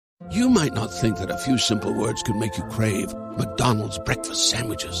You might not think that a few simple words could make you crave McDonald's breakfast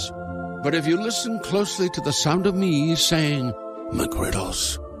sandwiches. But if you listen closely to the sound of me saying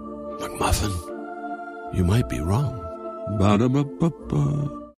McGriddles, McMuffin, you might be wrong.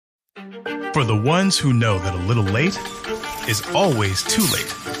 Ba-da-ba-ba-ba. For the ones who know that a little late is always too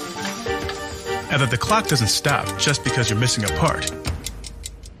late. And that the clock doesn't stop just because you're missing a part.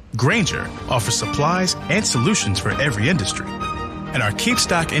 Grainger offers supplies and solutions for every industry. And our Keep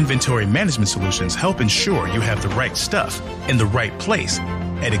Stock inventory management solutions help ensure you have the right stuff in the right place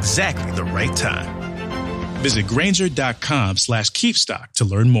at exactly the right time. Visit Grainger.com/keepstock to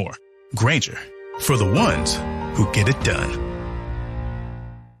learn more. Grainger, for the ones who get it done.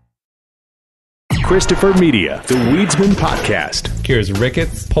 Christopher Media, the Weedsman Podcast. Cures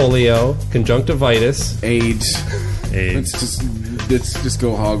rickets, polio, conjunctivitis, AIDS. Let's just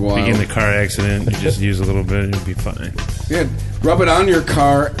go hog wild. If you get in a car accident, you just use a little bit and you'll be fine. Yeah, rub it on your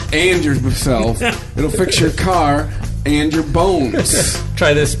car and yourself. It'll fix your car and your bones.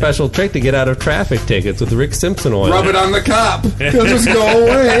 Try this special trick to get out of traffic tickets with Rick Simpson oil. Rub it on the cop. He'll just go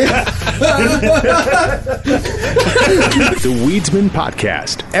away. The Weedsman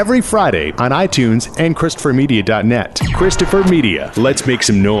Podcast. Every Friday on iTunes and ChristopherMedia.net. Christopher Media. Let's make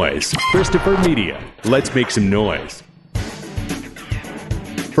some noise. Christopher Media. Let's make some noise.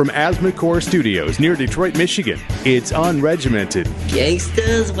 From Asthmacore Studios near Detroit, Michigan, it's Unregimented.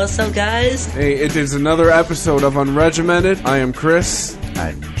 Gangsters, what's up, guys? Hey, it is another episode of Unregimented. I am Chris.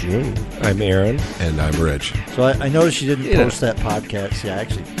 I'm Jay. I'm Aaron. And I'm Rich. So I noticed you didn't post that podcast. Yeah, I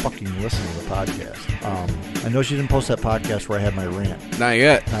actually fucking listened to the podcast. I noticed you didn't post that podcast where I had my rant. Not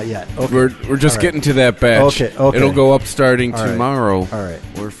yet. Not yet. Okay. We're just getting to that batch. Okay. It'll go up starting All right. tomorrow. All right.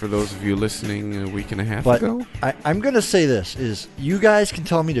 Or for those of you listening a week and a half But ago. I'm going to say this, is you guys can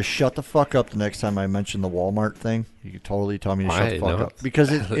tell me to shut the fuck up the next time I mention the Walmart thing. You can totally tell me to shut the fuck up.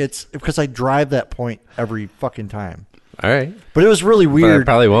 Because it's because I drive that point every fucking time. All right. But it was really weird.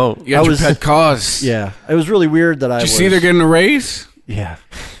 But I probably won't. You got your pet cause. Yeah. It was really weird that Did you see they're getting a raise? Yeah.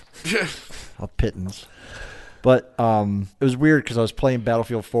 A pittance. But it was weird because I was playing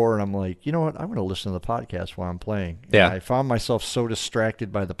Battlefield 4 and I'm like, you know what? I'm going to listen to the podcast while I'm playing. And yeah. I found myself so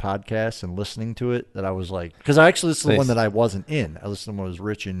distracted by the podcast and listening to it that I was like, because I actually listened to the one that I wasn't in. I listened to one that was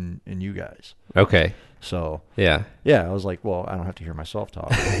Rich and you guys. Okay. So yeah, I was like, well, I don't have to hear myself talk.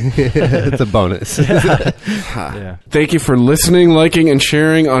 It's a bonus. Yeah. Thank you for listening, liking, and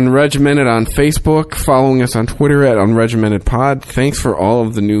sharing Unregimented on Facebook, following us on Twitter at UnregimentedPod. Thanks for all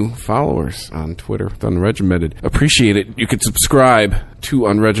of the new followers on Twitter with Unregimented. Appreciate it. You can subscribe to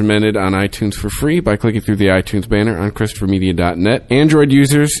Unregimented on iTunes for free by clicking through the iTunes banner on ChristopherMedia.net. Android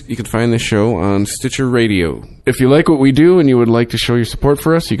users, you can find the show on Stitcher Radio. If you like what we do and you would like to show your support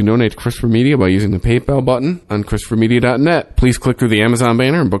for us, you can donate to Christopher Media by using the PayPal button on ChristopherMedia.net. Please click through the Amazon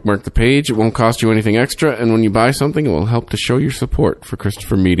banner and bookmark the page. It won't cost you anything extra, and when you buy something, it will help to show your support for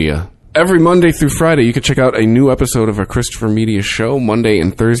Christopher Media. Every Monday through Friday, you can check out a new episode of our Christopher Media show. Monday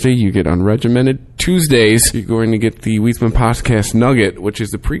and Thursday, you get Unregimented. Tuesdays, you're going to get the Weedsman Podcast Nugget, which is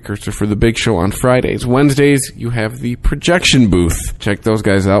the precursor for the big show on Fridays. Wednesdays, you have the Projection Booth. Check those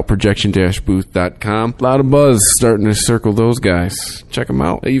guys out, projection-booth.com. A lot of buzz starting to circle those guys. Check them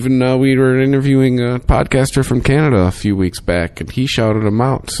out. Even we were interviewing a podcaster from Canada a few weeks back, and he shouted them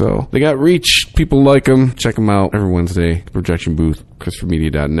out. So they got reach. People like them. Check them out every Wednesday. Projection Booth,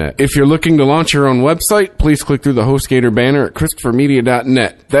 ChristopherMedia.net. If you're looking to launch your own website, please click through the HostGator banner at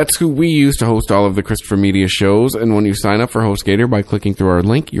ChristopherMedia.net. That's who we use to host all of the Christopher Media shows, and when you sign up for HostGator by clicking through our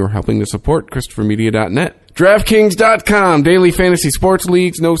link, you're helping to support ChristopherMedia.net. DraftKings.com, daily fantasy sports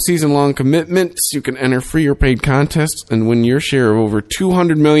leagues, no season-long commitments. You can enter free or paid contests and win your share of over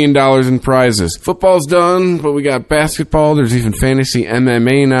 $200 million in prizes. Football's done, but we got basketball. There's even fantasy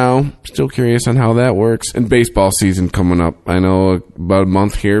MMA now. Still curious on how that works. And baseball season coming up. I know about a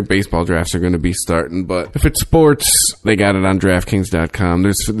month here, baseball drafts are going to be starting, but if it's sports, they got it on DraftKings.com.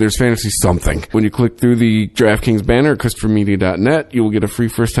 There's fantasy something. When you click through the DraftKings banner at ChristopherMedia.net, you will get a free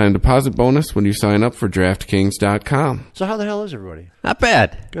first-time deposit bonus when you sign up for DraftKings.com. So how the hell is everybody? Not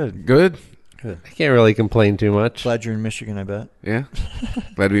bad. Good. I can't really complain too much. Glad you're in Michigan, I bet. Yeah.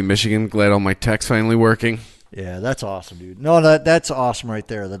 Glad to be in Michigan. Glad all my tech's finally working. Yeah, that's awesome, dude. No, that's awesome right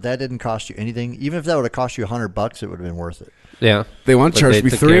there. That didn't cost you anything. Even if that would have cost you $100, it would have been worth it. Yeah. They want to charge me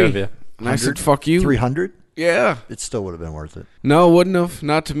 $300. And I said, fuck you. $300? Yeah. It still would have been worth it. No, wouldn't have.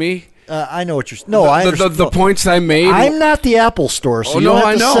 Not to me. I know what you're. No, I understand. The points I made. I'm not the Apple store, so you don't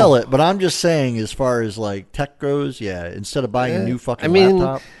have to know. sell it. But I'm just saying, as far as like tech goes, yeah. Instead of buying a new fucking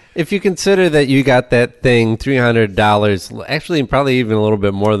laptop, if you consider that you got that thing $300, actually probably even a little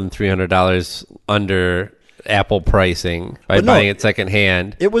bit more than $300 under Apple pricing by buying it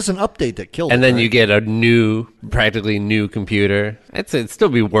secondhand. It was an update that killed it. And then you get a practically new computer. It'd still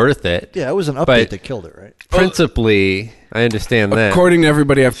be worth it. Yeah, it was an update that killed it, right? Principally, I understand that. According to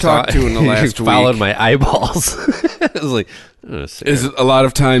everybody I've talked to in the last week. Followed my eyeballs. It was like, is a lot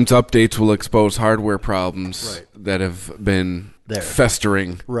of times updates will expose hardware problems that have been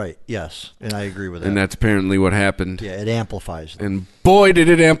festering. Right, yes. And I agree with that. And that's apparently what happened. Yeah, it amplifies them. And boy, did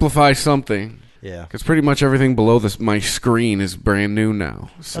it amplify something. Yeah. Because pretty much everything below my screen is brand new now.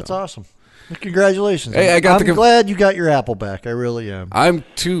 So. That's awesome. Congratulations. Hey, I'm glad you got your Apple back. I really am. I'm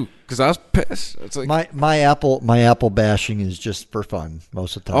too, because I was pissed. It's like my Apple bashing is just for fun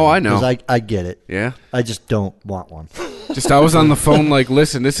most of the time. Oh, I know. Because I get it. Yeah. I just don't want one. I was on the phone like,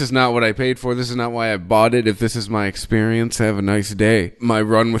 listen, this is not what I paid for. This is not why I bought it. If this is my experience, have a nice day. My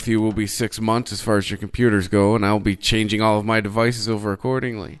run with you will be 6 months as far as your computers go, and I'll be changing all of my devices over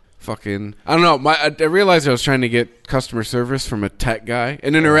accordingly. Fucking, I don't know. I realized I was trying to get customer service from a tech guy,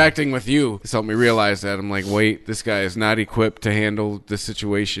 and interacting with you has helped me realize that. I'm like, wait, this guy is not equipped to handle the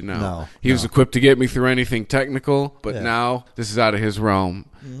situation now. No, he was equipped to get me through anything technical, but now this is out of his realm.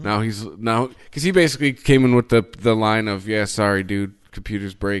 Mm-hmm. Now because he basically came in with the line of, yeah, sorry, dude.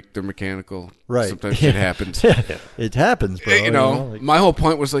 Computers break, they're mechanical. Right. Sometimes it happens. It happens, bro. You know, my whole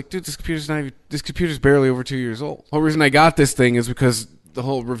point was like, dude, this computer's barely over 2 years old. The whole reason I got this thing is because the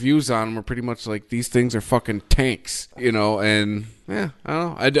whole reviews on them are pretty much like, these things are fucking tanks, you know, and yeah,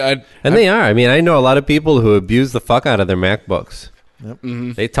 I don't know. They are. I mean, I know a lot of people who abuse the fuck out of their MacBooks. Yep.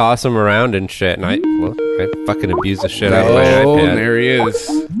 Mm-hmm. They toss them around and shit, and I fucking abuse the shit out of my iPad. Oh, there he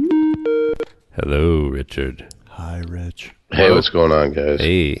is. Hello, Richard. Hi, Rich. Hey, what's going on, guys?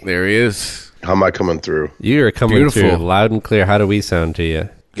 Hey. There he is. How am I coming through? You are coming through loud and clear. How do we sound to you?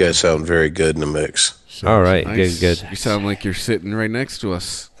 You guys sound very good in the mix. All right, Nice. good. You sound like you're sitting right next to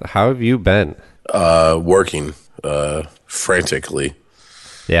us. So how have you been? Working frantically.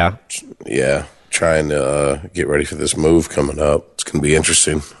 Yeah? Yeah, trying to get ready for this move coming up. It's going to be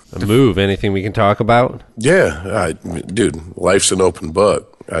interesting. A move? Anything we can talk about? Yeah, dude, life's an open book.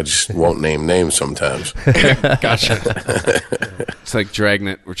 I just won't name names sometimes. Gotcha. It's like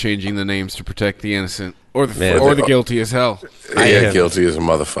Dragnet. We're changing the names to protect the innocent. Or the guilty as hell. Guilty as a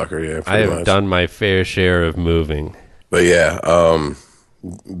motherfucker, yeah. I have done my fair share of moving. But yeah,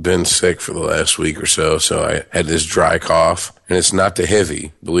 been sick for the last week or so I had this dry cough, and it's not the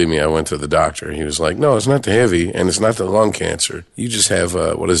heavy. Believe me, I went to the doctor, and he was like, no, it's not the heavy, and it's not the lung cancer. You just have,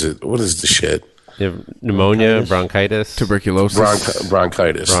 what is it? What is the shit? You have pneumonia, bronchitis? Tuberculosis.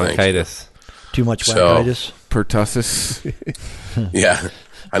 Bronchitis. Too much bronchitis? Pertussis. Yeah,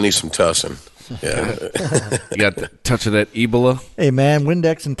 I need some tussin. Yeah. You got the touch of that Ebola? Hey, man,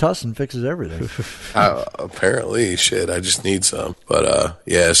 Windex and Tussin fixes everything. Apparently, shit, I just need some. But,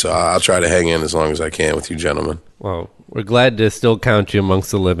 yeah, so I'll try to hang in as long as I can with you gentlemen. Well, we're glad to still count you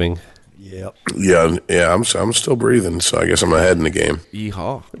amongst the living. Yep. Yeah, I'm still breathing, so I guess I'm ahead in the game.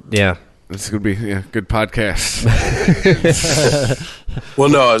 Yeehaw. Yeah. This is going to be a good podcast. Well,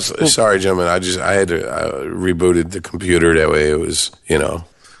 no, sorry, gentlemen. I had to rebooted the computer. That way it was,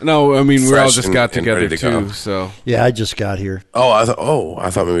 No, I mean, we all just and- got and together ready to too, go. so. Yeah, I just got here. Oh, I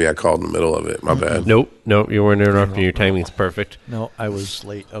thought maybe I called in the middle of it. My bad. Nope, you weren't interrupting. Your timing's perfect. No, I was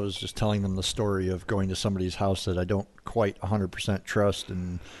late. I was just telling them the story of going to somebody's house that I don't quite 100% trust,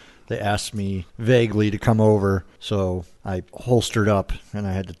 and they asked me vaguely to come over, so I holstered up, and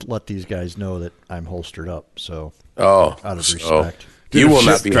I had to let these guys know that I'm holstered up, so out of respect. You will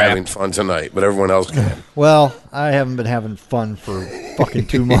not be having fun tonight, but everyone else can. Well, I haven't been having fun for fucking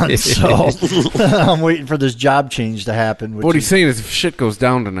 2 months, so I'm waiting for this job change to happen. What he's saying is if shit goes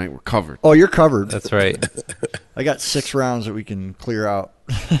down tonight, we're covered. Oh, you're covered. That's right. I got 6 rounds that we can clear out.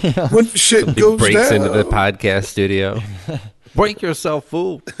 When shit goes breaks down. into the podcast studio. Break yourself,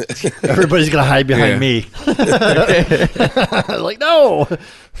 fool. Everybody's going to hide behind me. Like, no.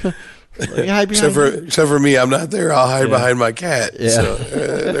 Except for me, I'm not there. I'll hide behind my cat. Yeah. So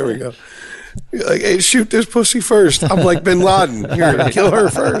there we go. You're like, hey, shoot this pussy first. I'm like Bin Laden. Here, kill her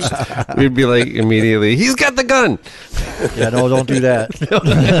first. We'd be like immediately, he's got the gun. Yeah, no, don't do that.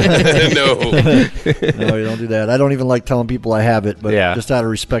 No, you don't do that. I don't even like telling people I have it, but just out of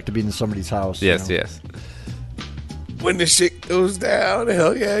respect to being in somebody's house. Yes, yes. When the shit goes down,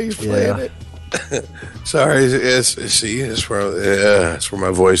 hell yeah, he's playing it. Sorry, that's where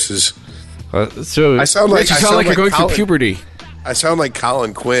my voice is. So I sound like you're going through puberty. I sound like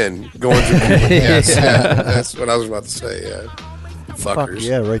Colin Quinn going through puberty. Yes, that's what I was about to say. Yeah, fuckers. Fuck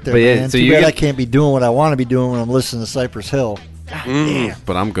yeah, right there, But yeah, man. so Too you bad get- I can't be doing what I want to be doing when I'm listening to Cypress Hill. God damn.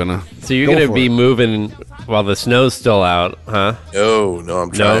 But I'm gonna. So you're Go going to for be it. moving While the snow's still out, huh? No,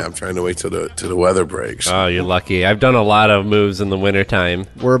 I'm trying. No? I'm trying to wait till the weather breaks. Oh, you're lucky. I've done a lot of moves in the wintertime.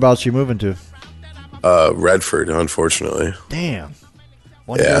 Whereabouts you moving to? Redford, unfortunately. Damn.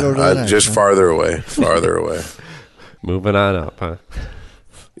 Just farther away. Moving on up, huh?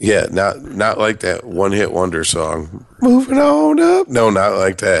 Yeah, not like that one-hit wonder song. Moving on up. No, not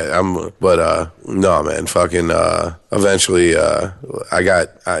like that. No, man. Fucking. Eventually,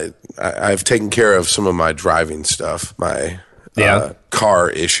 I've taken care of some of my driving stuff, my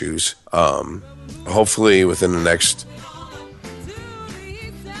car issues. Hopefully, within the next.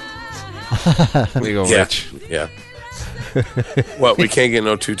 There you go, Rich. Yeah. What, we can't get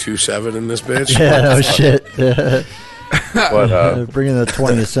no 227 in this bitch? Yeah, no shit. But, bringing the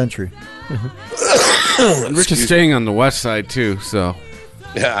 20th century. Rich is staying on the west side, too, so.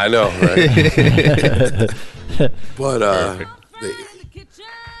 Yeah, I know, right? But,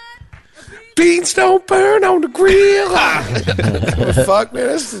 beans don't burn on the grill. Fuck, man,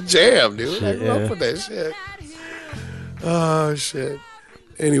 that's the jam, dude. I grew up with that shit. Oh, shit.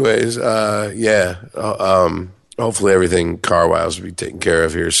 Anyways, hopefully everything car-wise will be taken care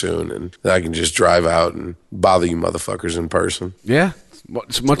of here soon, and then I can just drive out and bother you motherfuckers in person. Yeah,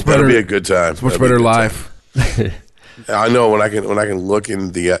 it's much better. It'll be a good time. It's much better live. I know when I can look in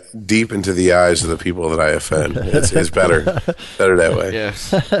deep into the eyes of the people that I offend. It's better that way.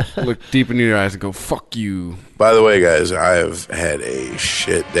 Yes, look deep into your eyes and go, "Fuck you." By the way, guys, I have had a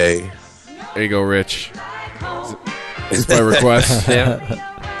shit day. There you go, Rich. It's by request. Yeah.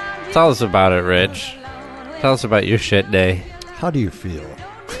 Tell us about it, Rich. Tell us about your shit day. How do you feel?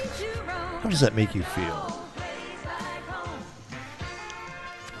 How does that make you feel?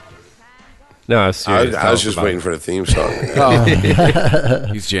 No, I was serious. I was just waiting for the theme song.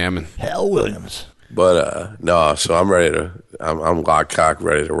 He's jamming. Hal Williams. But no, so I'm ready to. I'm lock cock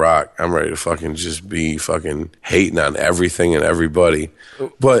ready to rock. I'm ready to fucking just be fucking hating on everything and everybody.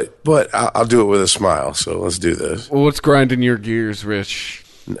 But I'll do it with a smile. So let's do this. Well, what's grinding your gears, Rich?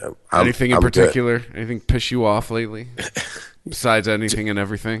 No, anything in I'm particular? Good. Anything piss you off lately? Besides anything and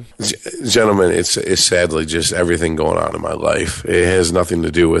everything? Gentlemen, it's sadly just everything going on in my life. It has nothing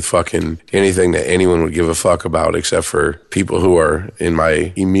to do with fucking anything that anyone would give a fuck about except for people who are in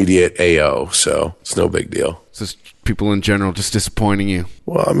my immediate AO. So it's no big deal. It's just people in general just disappointing you.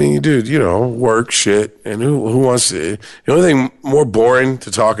 Well, I mean, dude, work shit. And who wants to... The only thing more boring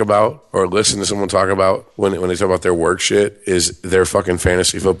to talk about or listen to someone talk about when they talk about their work shit is their fucking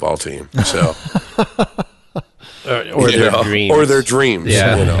fantasy football team. So... Or their dreams. Or their dreams.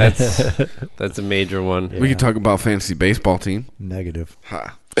 Yeah, that's a major one. Yeah. We could talk about fantasy baseball team. Negative.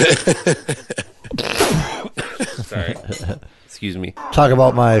 Ha. Sorry. Excuse me. Talk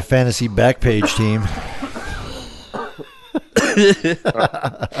about my fantasy backpage team.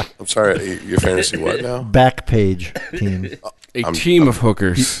 I'm sorry, your fantasy what now? Backpage team. A team of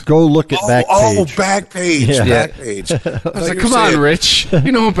hookers. Go look at Backpage. Oh, Backpage. Yeah. Backpage. I was like, come on, Rich.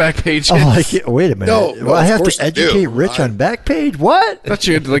 You know what Backpage is. Wait a minute. No, I have of course to I educate do. Rich on Backpage? What? I thought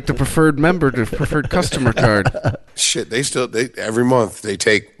you had like the preferred member, the preferred customer card. Shit, they every month they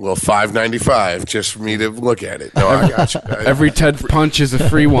take $5.95 just for me to look at it. No, I got you. Every Ted punch is a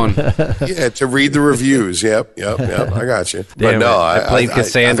free one. Yeah, to read the reviews. Yep. I got you. Damn, but no, I played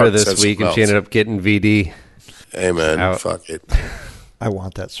Cassandra thought this week, and she ended up getting VD. Hey man, out. Fuck it. I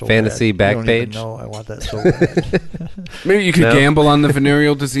want that so Fantasy bad. Backpage? No, I want that so bad. Maybe you could gamble on the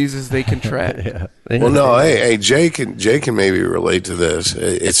venereal diseases they contract. Yeah. Well, no, hey, Jay can maybe relate to this.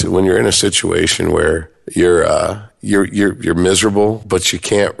 It's when you're in a situation where you're miserable, but you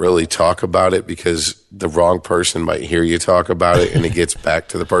can't really talk about it because the wrong person might hear you talk about it, and it gets back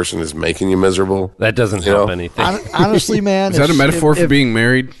to the person that's making you miserable. That doesn't help anything. Honestly, man, Is that a metaphor for being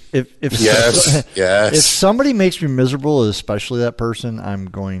married? If Yes. If somebody makes me miserable, especially that person, I'm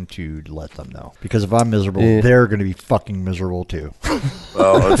going to let them know. Because if I'm miserable, they're going to be fucking miserable too.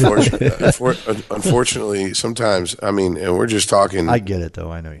 Well, unfortunately, sometimes, I mean, and we're just talking. I get it,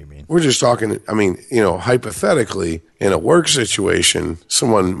 though. I know what you mean. We're just talking, I mean, hypothetically, in a work situation,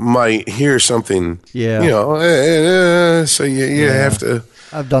 someone might hear something, so you have to.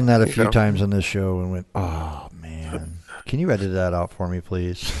 I've done that a few times on this show and went, oh, man. Can you edit that out for me,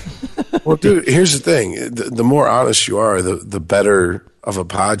 please? Well, dude, here's the thing. The more honest you are, the better of a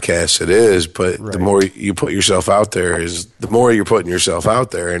podcast it is, but the more you put yourself out there the more you're putting yourself out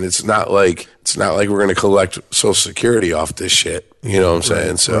there, and it's not like we're going to collect Social Security off this shit. You know what I'm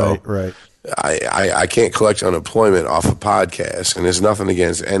saying? So right. I can't collect unemployment off a podcast, and there's nothing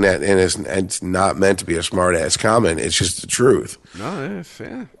against, and it's not meant to be a smart ass comment. It's just the truth. No,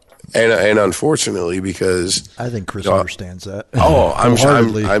 yeah. And unfortunately, because I think Chris understands that. Oh, I'm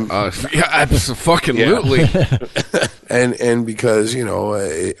yeah, absolutely. and because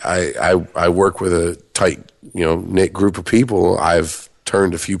I work with a tight knit group of people. I've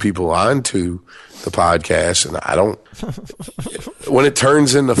turned a few people on to the podcast, and I don't. When it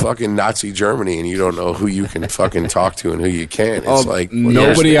turns into fucking Nazi Germany and you don't know who you can fucking talk to and who you can't, it's like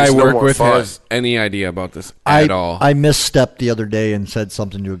nobody I work with fun. has any idea about this at all. I misstepped the other day and said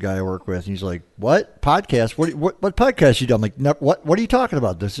something to a guy I work with, and he's like, "What podcast? What podcast you do?" I'm like, no, "What are you talking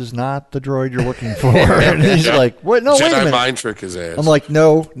about? This is not the droid you're looking for." And he's like, "What? No, wait a Jedi minute." mind trick his ass. I'm like,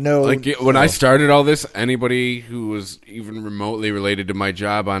 "No." Like when I started all this, anybody who was even remotely related to my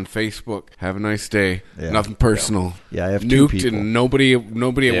job on Facebook, have a nice day. Yeah. Nothing personal. Yeah, I have two nuked, people. and nobody at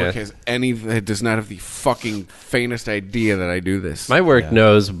work has does not have the fucking faintest idea that I do this. My work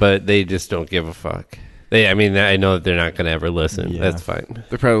knows, but they just don't give a fuck. I know that they're not going to ever listen. Yeah. That's fine.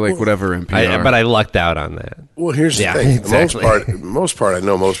 They're probably like whatever NPR. But I lucked out on that. Well, here's the thing. Exactly. The most part, I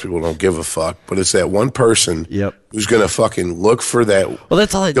know most people don't give a fuck, but it's that one person who's going to fucking look for that. Well,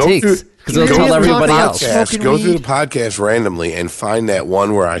 that's all it takes. Because they'll tell everybody else. Go through the podcast randomly and find that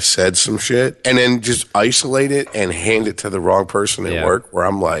one where I said some shit, and then just isolate it and hand it to the wrong person at work, where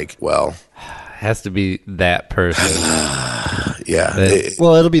I'm like, well... Has to be that person. Yeah.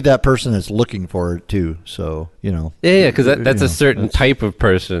 It'll be that person that's looking for it too. So Yeah, because that's a certain type of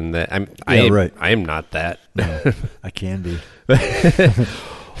person that I am not that. No, I can be.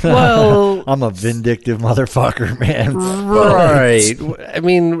 Well, I'm a vindictive motherfucker, man. Right. I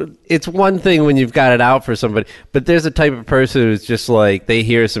mean, it's one thing when you've got it out for somebody, but there's a type of person who's just like, they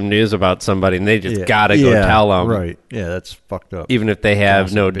hear some news about somebody and they just gotta go tell them. Right. Yeah, that's fucked up. Even if they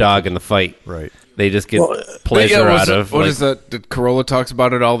have no dog in the fight. Right. They just get pleasure out of. What is that? Corolla talks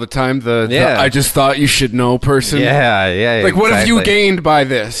about it all the time. The I just thought you should know person. Yeah. Like, what have you gained by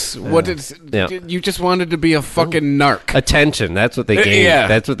this? What did you just wanted to be a fucking narc? Attention. That's what they gain.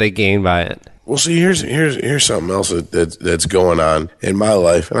 That's what they gain by it. Well, see, here's something else that's going on in my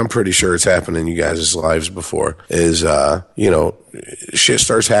life, and I'm pretty sure it's happened in you guys' lives before. Is shit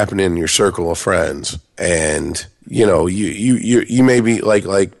starts happening in your circle of friends, and you may be like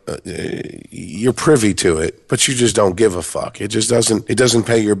you're privy to it, but you just don't give a fuck. It doesn't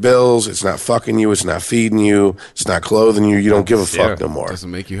pay your bills. It's not fucking you. It's not feeding you. It's not clothing you. You don't give a fuck no more. It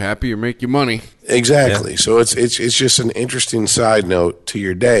doesn't make you happy or make you money. Exactly. Yeah. So it's just an interesting side note to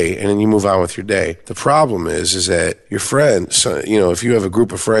your day, and then you move on with your day. The problem is that your friends, if you have a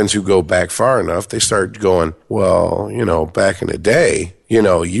group of friends who go back far enough, they start going, well, back in the day,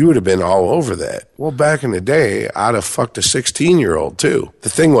 you would have been all over that. Well, back in the day, I'd have fucked a 16-year-old too. The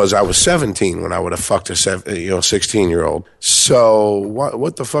thing was, I was 17 when I would have fucked a 16-year-old. So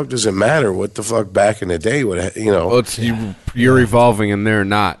what the fuck does it matter? What the fuck back in the day would have, Well, it's you're evolving and they're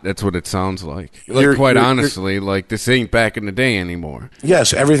not. That's what it sounds like. Quite honestly, this ain't back in the day anymore.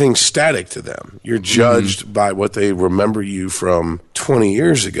 Yes, everything's static to them. You're judged by what they remember you from 20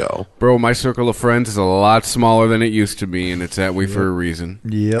 years ago. Bro, my circle of friends is a lot smaller than it used to be, and it's that way for a reason.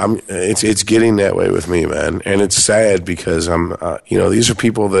 Yeah, it's getting that way with me, man, and it's sad because I'm, these are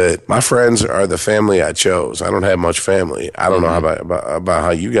people that my friends are the family I chose. I don't have much family. I don't know about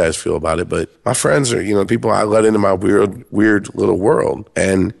how you guys feel about it, but my friends are, people I let into my weird little world,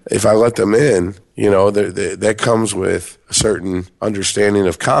 and if I let them in, that comes with a certain understanding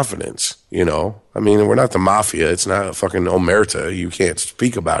of confidence. I mean, we're not the mafia. It's not a fucking omerta. You can't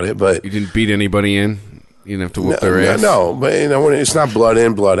speak about it, but you didn't beat anybody in. You didn't have to whoop their ass. No, but it's not blood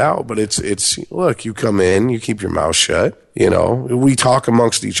in, blood out. But it's look, you come in, you keep your mouth shut. We talk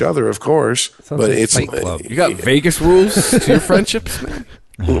amongst each other, of course. But it's you got Vegas rules to your friendships, man.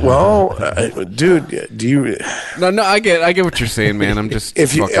 Well, dude, do you? No, I get what you're saying, man. I'm just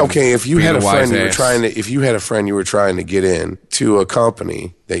if you had a friend you were trying to get in to a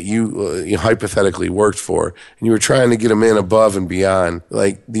company that you hypothetically worked for, and you were trying to get them in above and beyond,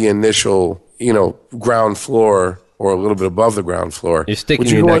 like the initial, ground floor or a little bit above the ground floor. You're sticking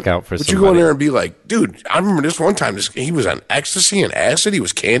your neck out for somebody. Would you go in there and be like, dude, I remember this one time, he was on ecstasy and acid, he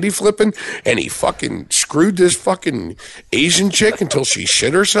was candy flipping, and he fucking screwed this fucking Asian chick until she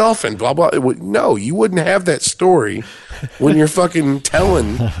shit herself and blah, blah. No, you wouldn't have that story when you're fucking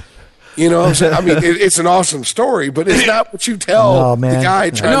telling... You know what I'm saying? I mean, it's an awesome story, but it's not what you tell the guy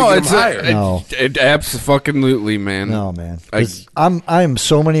trying to get him hired. Absolutely, man. No, man. I'm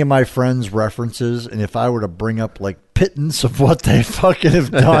so many of my friends' references, and if I were to bring up, pittance of what they fucking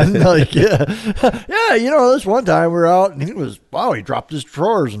have done, this one time we were out, and he dropped his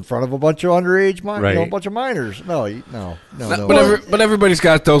drawers in front of a bunch of underage a bunch of minors. No. But everybody's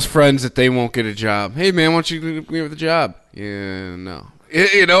got those friends that they won't get a job. Hey, man, why don't you give me the job? Yeah, no.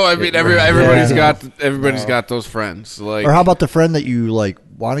 You know, I mean, everybody's got those friends. Like, or how about the friend that you like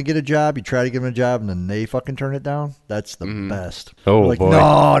want to get a job, you try to give them a job, and then they fucking turn it down? That's the best. Oh, like, boy.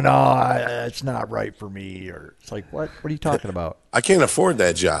 No, it's not right for me. Or it's like, what are you talking about? I can't afford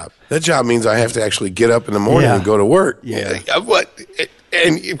that job. That job means I have to actually get up in the morning and go to work. Yeah. What?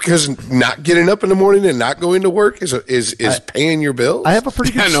 And because not getting up in the morning and not going to work is paying your bills. I have a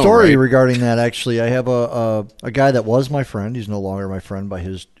pretty good story regarding that. Actually, I have a guy that was my friend. He's no longer my friend by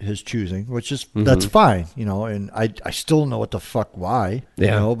his choosing, which is that's fine, you know. And I still don't know what the fuck why, you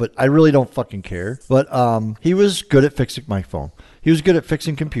know. But I really don't fucking care. But he was good at fixing my phone. He was good at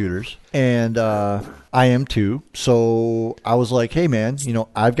fixing computers, and I am too. So I was like, hey, man, you know,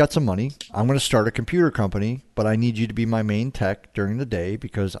 I've got some money. I'm going to start a computer company, but I need you to be my main tech during the day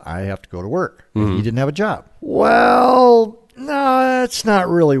because I have to go to work. And he didn't have a job. Well, no, that's not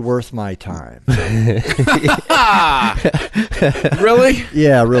really worth my time. really?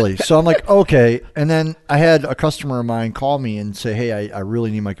 Yeah, really. So I'm like, okay. And then I had a customer of mine call me and say, hey, I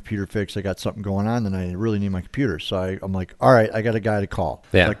really need my computer fixed. I got something going on and I really need my computer. So I'm like, all right, I got a guy to call.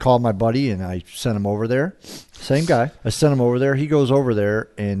 Yeah. So I called my buddy and I sent him over there. Same guy. I sent him over there. He goes over there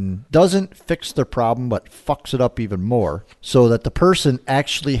and doesn't fix their problem, but fucks it up even more so that the person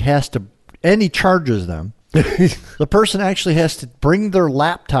actually has to, and he charges them. The person actually has to bring their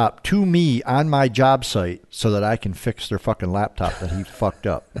laptop to me on my job site so that I can fix their fucking laptop that he fucked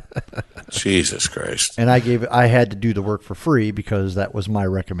up. Jesus Christ. And I had to do the work for free because that was my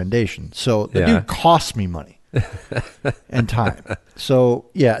recommendation. So the dude cost me money and time. So,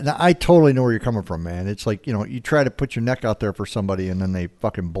 yeah, now I totally know where you're coming from, man. It's like, you know, you try to put your neck out there for somebody and then they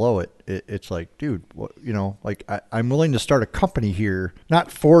fucking blow it. It's like, dude, what, you know, like I'm willing to start a company here,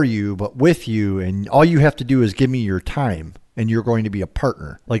 not for you, but with you. And all you have to do is give me your time and you're going to be a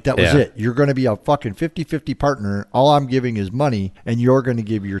partner. Like that was it. You're going to be a fucking 50-50 partner. All I'm giving is money and you're going to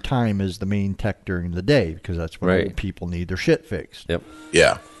give your time as the main tech during the day because that's when old people need their shit fixed. Yep.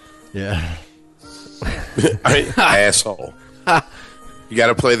 Yeah. Yeah. Asshole. You got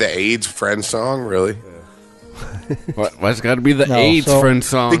to play the AIDS friend song, really? Why's got to be the AIDS friend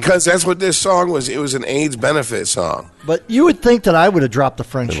song? Because that's what this song was. It was an AIDS benefit song. But you would think that I would have dropped the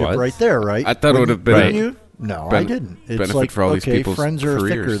friendship right there, right? I thought it would have been. No, I didn't. It's benefit like, for all these people's friends are careers.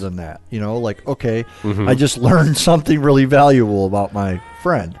 thicker than that. You know, like, okay, I just learned something really valuable about my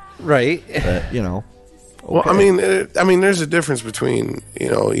friend. Right. You know. Okay. Well, I mean, there's a difference between, you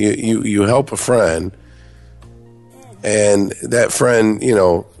know, you help a friend and that friend, you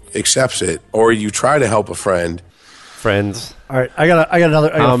know, accepts it, or you try to help a friend. Friends. All right, I got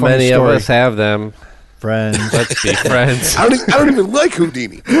another. How many of us have them? Friends. Let's be friends. I don't even like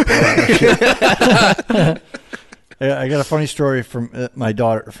Houdini. I got a funny story from my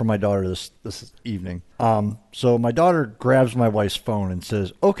daughter. This evening. So my daughter grabs my wife's phone and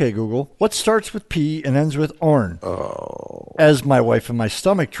says, "Okay, Google, what starts with P and ends with orn?" Oh. As my wife and my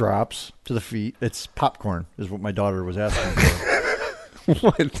stomach drops to the feet, it's popcorn. Is what my daughter was asking for.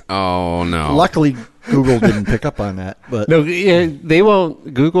 What? Oh no! Luckily, Google didn't pick up on that. But no, they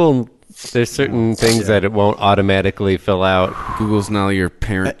won't. Google. There's certain things that it won't automatically fill out. Google's now your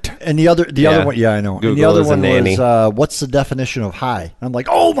parent. And the other one, yeah, I know. Google and the other is one a nanny. was, what's the definition of high? And I'm like,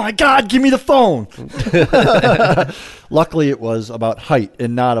 oh my God, give me the phone. Luckily, it was about height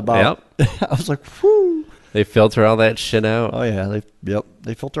and not about. Yep. I was like, whew. They filter all that shit out. Oh yeah,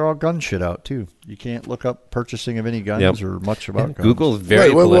 they filter all gun shit out too. You can't look up purchasing of any guns or much about guns. Google's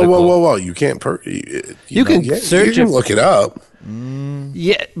very political. Whoa! You can't. You can search. You can look it up.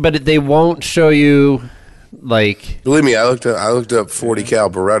 Yeah, but they won't show you. Like, believe me, I looked up 40 cal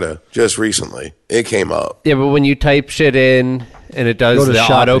Beretta just recently. It came up. Yeah, but when you type shit in and it does the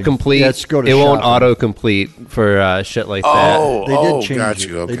autocomplete, it won't autocomplete for shit like that. They did change got it.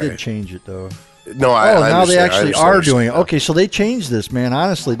 you. Okay. They did change it though. No, I now they understand. actually are doing it. Okay, so they changed this, man.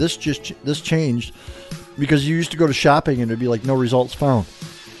 Honestly, this changed because you used to go to shopping and it'd be like no results found.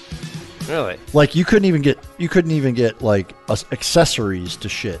 Really? Like you couldn't even get like accessories to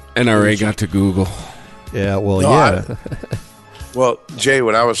shit. NRA got to Google. Yeah, well, well, Jay,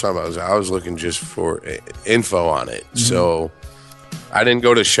 what I was talking about was I was looking just for info on it. Mm-hmm. So I didn't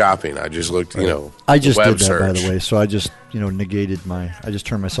go to shopping. I just looked, you know, I just web did that, search. by the way. So I just, I just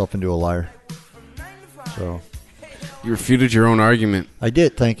turned myself into a liar. So you refuted your own argument. I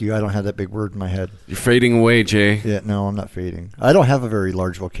did. Thank you. I don't have that big word in my head. You're fading away, Jay. Yeah, no, I'm not fading. I don't have a very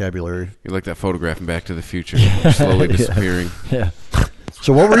large vocabulary. You're like that photograph in Back to the Future, slowly disappearing. Yeah.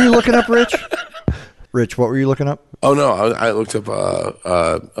 So what were you looking up, Rich? Rich, what were you looking up? Oh no, I looked up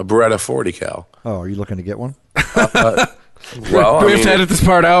a Beretta 40 cal. Oh, are you looking to get one? Well, do we have to edit this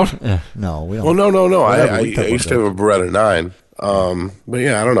part out? No, we don't. Well, no. I used to have a Beretta 9. But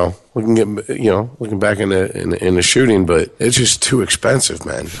yeah, I don't know. Looking back in the shooting, but it's just too expensive,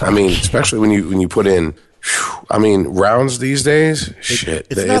 man. I mean, especially when you put in, I mean, rounds these days.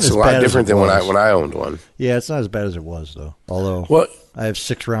 It's a lot different than when I owned one. Yeah, it's not as bad as it was though. Although I have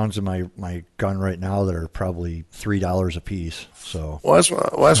 6 rounds in my gun right now that are probably $3 a piece. So that's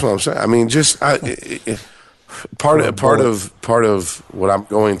what I'm saying. I mean, just part of what I'm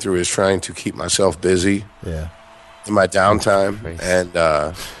going through is trying to keep myself busy. Yeah. In my downtime, and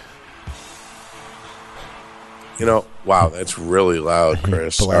wow, that's really loud,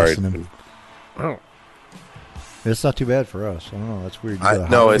 Chris. Sorry. Oh. It's not too bad for us. I don't know. That's weird.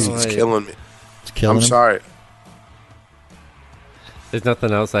 It's killing me. It's killing I'm him? sorry. There's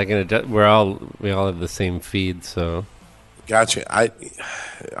nothing else I can adjust. We all have the same feed, so. Gotcha.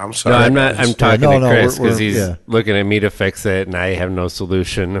 I'm sorry. No, I'm not. I'm talking to Chris because he's yeah. looking at me to fix it, and I have no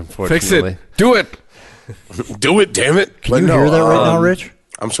solution. Unfortunately, fix it. Do it. Do it, damn it. Can you hear that right now, Rich?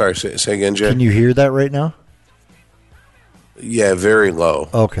 I'm sorry, say again, Jay. Can you hear that right now? Yeah, very low.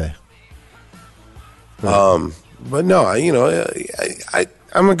 Okay. But no,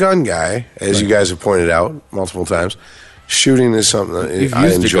 I'm a gun guy, as you guys have pointed out multiple times. Shooting is something that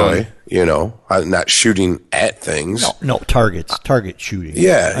I enjoy. I'm not shooting at things. No, target shooting.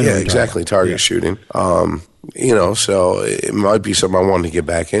 Yeah, exactly, target shooting. So it might be something I wanted to get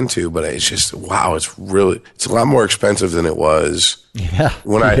back into, but it's just it's a lot more expensive than it was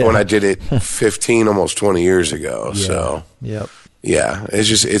when I did it 15, almost 20 years ago. Yeah. So yep. Yeah,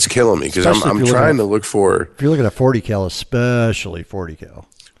 it's killing me because I'm trying to look for. If you're looking at 40 cal, especially 40 cal.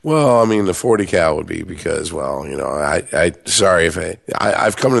 Well, I mean, the 40 cal would be because, sorry if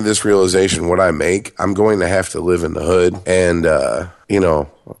I've come to this realization. What I make, I'm going to have to live in the hood, and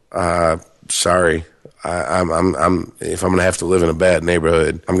sorry. I'm if I'm going to have to live in a bad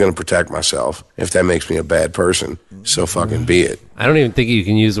neighborhood, I'm going to protect myself. If that makes me a bad person, so fucking be it. I don't even think you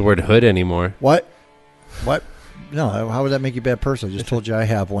can use the word hood anymore. What? No, how would that make you a bad person? I just told you I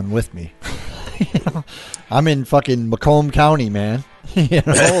have one with me. I'm in fucking Macomb County, man. Come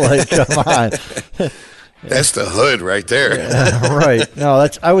on. That's the hood right there. Yeah, right. No,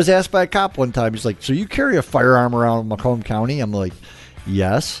 I was asked by a cop one time. He's like, "So you carry a firearm around Macomb County?" I'm like,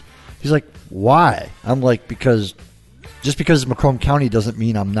 "Yes." He's like, "Why?" I'm like, "Because just because it's Macomb County doesn't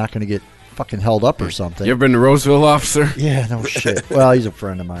mean I'm not going to get fucking held up or something." You ever been to Roseville, officer? Yeah, no shit. Well, he's a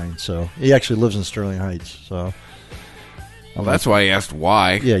friend of mine, so he actually lives in Sterling Heights. So that's why he asked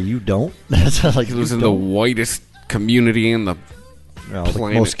why. Yeah, you don't. That's like he lives in the whitest community in the planet. The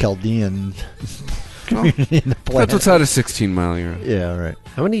most Chaldean community in the planet. That's outside of 16 Mile. Yeah, right.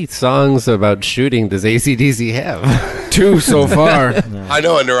 How many songs about shooting does AC/DC have? 2 so far. No. I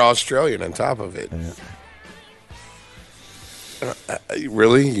know, and they're Australian on top of it. Yeah.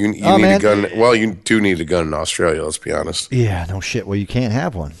 Really? You need a gun? Well, you do need a gun in Australia, let's be honest. Yeah, no shit. Well, you can't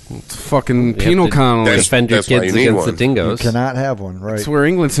have one. It's fucking penal colony. Defend your kids against the dingoes. You cannot have one, right? That's where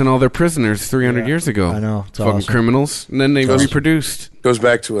England sent all their prisoners 300 years ago. I know. It's fucking awesome. Criminals. And then they reproduced. Goes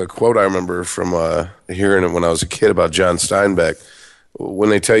back to a quote I remember from hearing it when I was a kid about John Steinbeck. When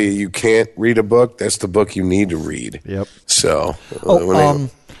they tell you can't read a book, that's the book you need to read. Yep. So,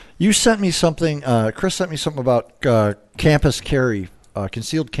 you sent me something. Chris sent me something about campus carry.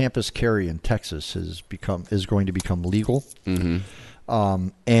 Concealed campus carry in Texas is going to become legal. Mm-hmm.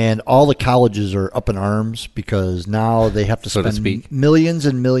 And all the colleges are up in arms because now they have to spend millions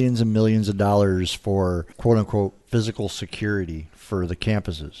and millions and millions of dollars for quote unquote physical security for the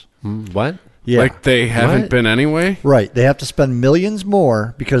campuses. What? Yeah. Like they haven't been anyway? Right. They have to spend millions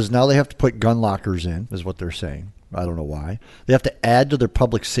more because now they have to put gun lockers in, is what they're saying. I don't know why. They have to add to their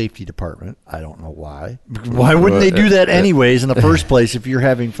public safety department. I don't know why. Why wouldn't they do that anyways in the first place if you're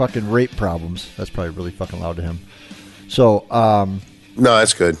having fucking rape problems? That's probably really fucking loud to him. So, no,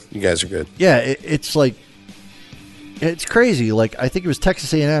 that's good. You guys are good. Yeah, it's like, it's crazy. Like, I think it was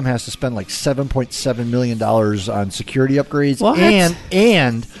Texas A&M has to spend like $7.7 million on security upgrades. What?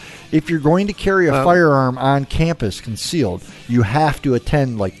 And if you're going to carry a firearm on campus concealed, you have to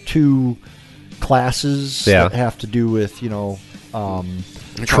attend like 2 classes that have to do with, training.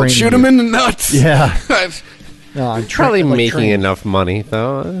 Shoot them in the nuts. Yeah. No, I'm probably making enough money,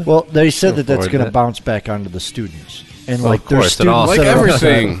 though. Well, they said that's going to bounce back onto the students. And of course, students like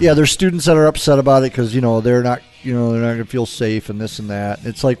everything. Yeah, there's students that are upset about it because, they're not going to feel safe and this and that.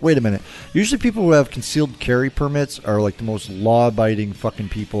 It's like, wait a minute. Usually people who have concealed carry permits are like the most law-abiding fucking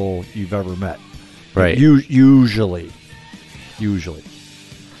people you've ever met. Right. Usually.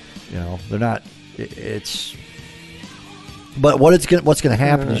 They're not. But what's going to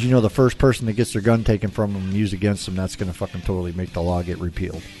happen is, the first person that gets their gun taken from them and used against them, that's going to fucking totally make the law get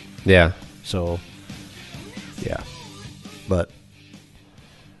repealed. Yeah. So, yeah. But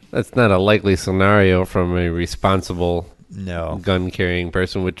that's not a likely scenario from a responsible no gun-carrying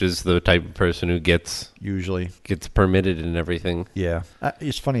person, which is the type of person who usually gets permitted and everything. Yeah.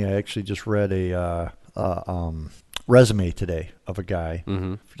 It's funny. I actually just read a resume today of a guy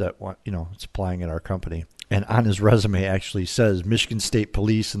that it's applying at our company. And on his resume actually says Michigan State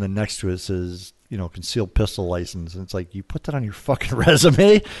Police, and then next to it says, concealed pistol license. And it's like, you put that on your fucking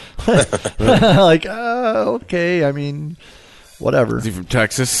resume? Like, okay. I mean, whatever. Is he from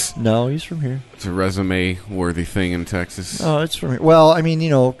Texas? No, he's from here. It's a resume-worthy thing in Texas. Oh, it's from here. Well, I mean,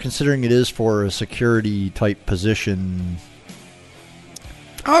 considering it is for a security-type position.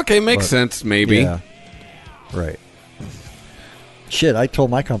 Okay, makes sense, maybe. Yeah. Right. Shit, I told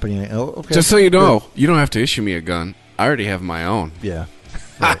my company. Oh, okay. Just so you know, you don't have to issue me a gun. I already have my own. Yeah.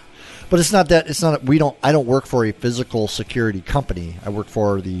 Right. But it's not that. It's not. I don't work for a physical security company. I work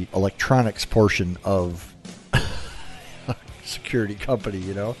for the electronics portion of a security company.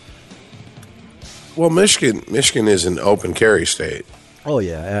 Well, Michigan is an open carry state. Oh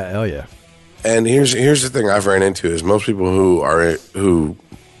yeah. Oh yeah. And here's the thing I've ran into is most people who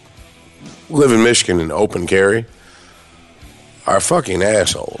live in Michigan and open carry are fucking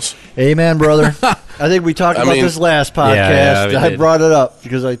assholes. Amen, brother. I think we talked about this last podcast. I brought it up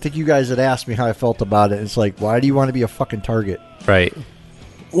because I think you guys had asked me how I felt about it. It's like, why do you want to be a fucking target? Right.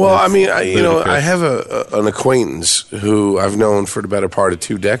 Well, I mean, I have an acquaintance who I've known for the better part of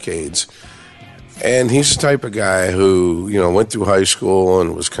 2 decades, and he's the type of guy who went through high school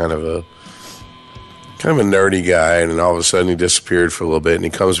and was kind of a nerdy guy, and then all of a sudden he disappeared for a little bit, and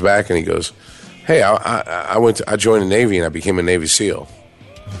he comes back and he goes, "Hey, I joined the Navy and I became a Navy SEAL."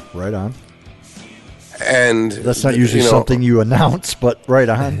 Right on. And that's not usually something you announce, but right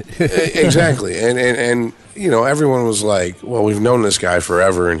on. Exactly. And everyone was like, "Well, we've known this guy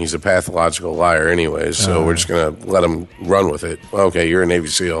forever, and he's a pathological liar anyways, so we're just going to let him run with it." Okay, you're a Navy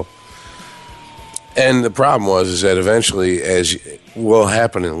SEAL. And the problem is that eventually, as will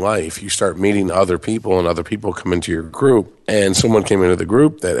happen in life, you start meeting other people, and other people come into your group. And someone came into the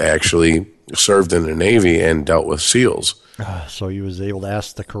group that actually served in the Navy and dealt with SEALs. So he was able to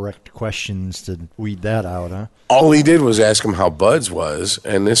ask the correct questions to weed that out, huh? All he did was ask him how Bud's was,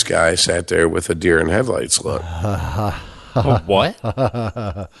 and this guy sat there with a deer in headlights look. What?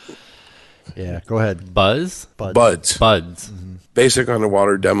 Yeah, go ahead. Buds? Buds. Mm-hmm. Basic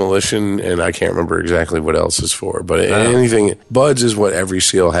underwater demolition, and I can't remember exactly what else is for, but anything. Buds is what every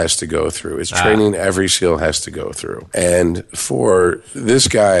SEAL has to go through. It's training every SEAL has to go through. And for this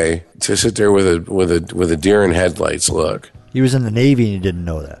guy to sit there with a deer in headlights look. He was in the Navy and he didn't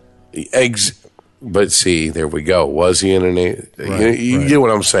know that. But see, there we go. Was he in a Navy? Right, you get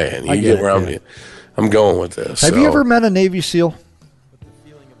what I'm saying. You get where I'm going with this. Have you ever met a Navy SEAL?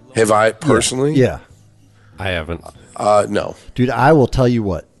 Have I personally? Yeah. I haven't. No. Dude, I will tell you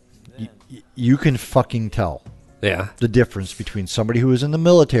what. You can fucking tell the difference between somebody who is in the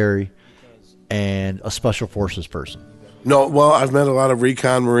military and a special forces person. No, well, I've met a lot of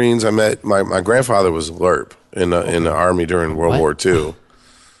recon Marines. I met my grandfather was a LRP in the Army during World War II,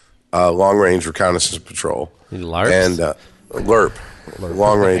 long range reconnaissance patrol. LARPs? And LRP,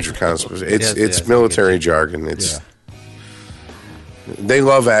 long range reconnaissance. It's military jargon. It's they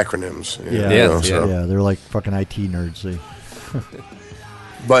love acronyms. Yeah, they're like fucking IT nerds.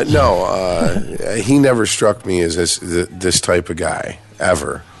 But no, he never struck me as this type of guy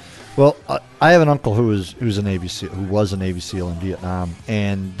ever. Well, I have an uncle who was a Navy SEAL, who was a Navy SEAL in Vietnam,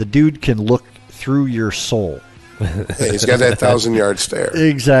 and the dude can look through your soul. Yeah, he's got that 1,000-yard stare.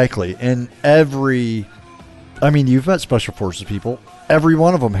 Exactly, and you've met Special Forces people. Every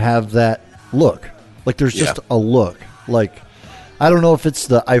one of them have that look. Like there's just a look. Like I don't know if it's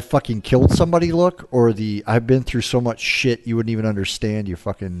the I fucking killed somebody look or the I've been through so much shit you wouldn't even understand, you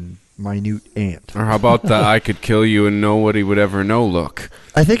fucking minute ant. Or how about the I could kill you and nobody would ever know look?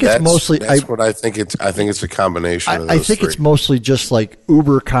 I think it's mostly that's what I think it's. I think it's a combination of those I think it's mostly just like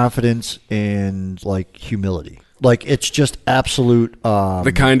uber confidence and like humility. Like it's just absolute.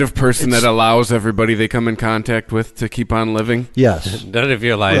 The kind of person that allows everybody they come in contact with to keep on living. Yes. None of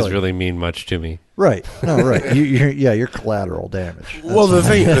your lies really mean much to me. Right. No. Right. You're collateral damage. Well, the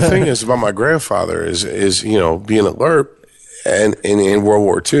thing is about my grandfather is being alert. And in World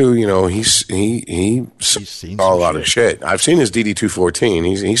War II, he saw a lot of shit. I've seen his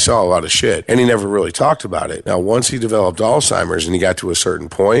DD-214. He saw a lot of shit, and he never really talked about it. Now, once he developed Alzheimer's and he got to a certain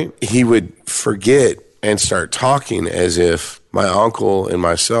point, he would forget and start talking as if my uncle and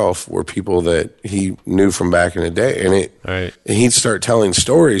myself were people that he knew from back in the day. And he'd start telling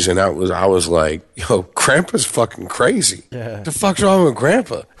stories, and I was like, yo, Grandpa's fucking crazy. Yeah. What the fuck's wrong with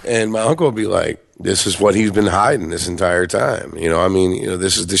Grandpa? And my uncle would be like, this is what he's been hiding this entire time. I mean,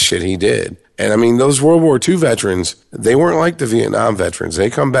 this is the shit he did. And I mean, those World War II veterans, they weren't like the Vietnam veterans. They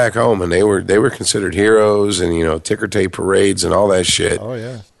come back home and they were considered heroes, and ticker tape parades and all that shit. Oh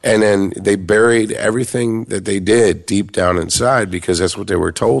yeah. And then they buried everything that they did deep down inside because that's what they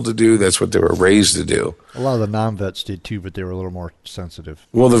were told to do. That's what they were raised to do. A lot of the non-vets did too, but they were a little more sensitive.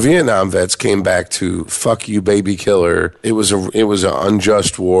 Well, the Vietnam vets came back to "fuck you, baby killer." It was an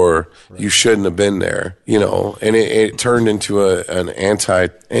unjust war. Right. You shouldn't have been there, And it turned into an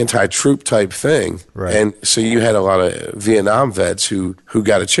anti-troop type thing. Right. And so you had a lot of Vietnam vets who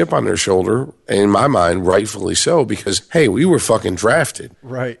got a chip on their shoulder, and in my mind, rightfully so, because hey, we were fucking drafted.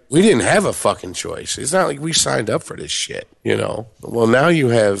 Right. We didn't have a fucking choice. It's not like we signed up for this shit, Well, now you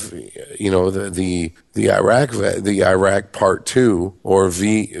have, the Iraq Part 2 or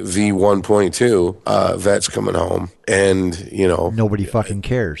V 1.2 vets coming home, and nobody fucking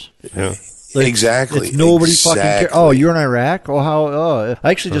cares. Yeah. Exactly. It's nobody fucking cares. Oh, you're in Iraq? Oh, how? Oh,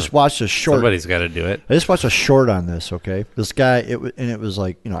 I actually just watched a short. Somebody's got to do it. I just watched a short on this. Okay, this guy. It was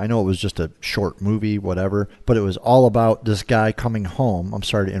like I know it was just a short movie, whatever, but it was all about this guy coming home. I'm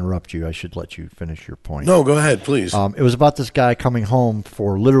sorry to interrupt you. I should let you finish your point. No, go ahead, please. It was about this guy coming home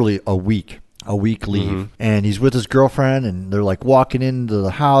for literally a week leave, and he's with his girlfriend, and they're like walking into the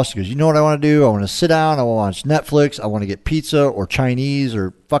house. He goes, "You know what I want to do? I want to sit down. I want to watch Netflix. I want to get pizza or Chinese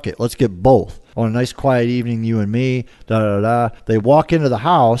or fuck it, let's get both. I want a nice quiet evening, you and me." They walk into the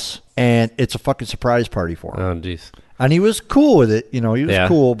house, and it's a fucking surprise party for him. Oh, jeez. And he was cool with it, he was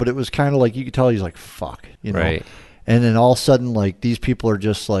cool, but it was kind of like you could tell he's like, "Fuck," Right. And then all of a sudden, like, these people are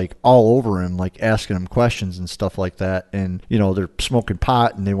just like all over him, like asking him questions and stuff like that. And they're smoking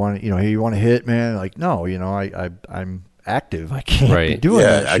pot, and they want to, hey, you want to hit, man? Like, no, I'm active. I can't be doing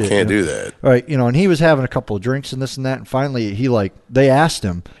that shit. I can't do that. Right. And he was having a couple of drinks and this and that. And finally they asked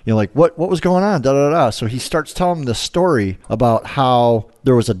him, what was going on? So he starts telling them the story about how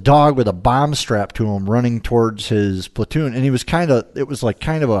there was a dog with a bomb strapped to him running towards his platoon. And it was kind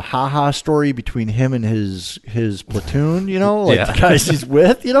of a ha-ha story between him and his platoon, the guys he's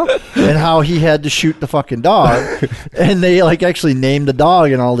with, and how he had to shoot the fucking dog. And they actually named the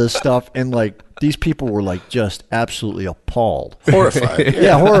dog and all this stuff. And these people were just absolutely appalled. Horrified.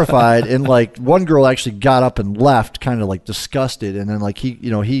 Yeah, horrified. And one girl actually got up and left kind of disgusted. And then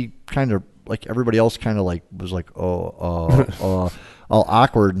he kind of everybody else kind of was all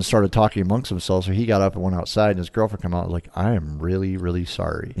awkward and started talking amongst themselves. So he got up and went outside, and his girlfriend came out like, "I am really, really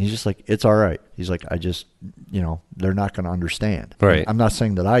sorry." And he's just like, "It's all right." He's like, "I just, they're not going to understand." Right. I'm not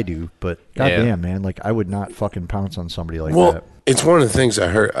saying that I do, but goddamn, man, I would not fucking pounce on somebody like that. It's one of the things I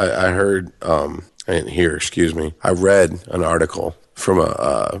heard. I didn't hear. Excuse me. I read an article from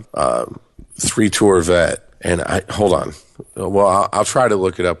a 3-tour vet, and hold on. Well, I'll try to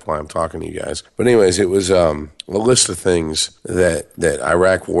look it up while I'm talking to you guys. But anyways, it was a list of things that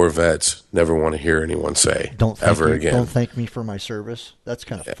Iraq war vets never want to hear anyone say ever again. Don't thank me for my service. That's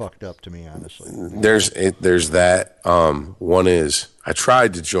kind of fucked up to me, honestly. There's that. One is I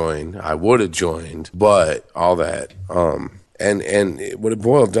tried to join. I would have joined, but all that. And what it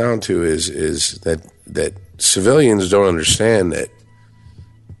boiled down to is that civilians don't understand that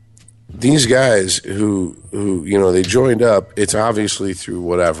these guys who they joined up, it's obviously through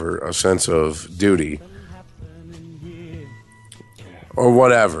whatever, a sense of duty or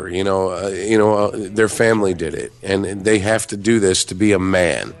whatever, their family did it, and they have to do this to be a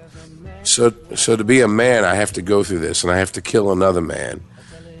man. So to be a man, I have to go through this, and I have to kill another man.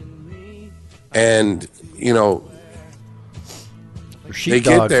 And they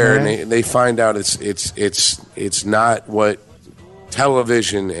get there, and they find out it's not what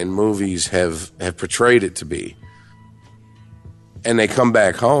television and movies have portrayed it to be. And they come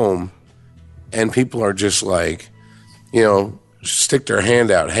back home, and people are just stick their hand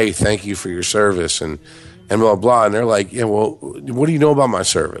out, "Hey, thank you for your service," and blah blah. And they're like, "Yeah, well, what do you know about my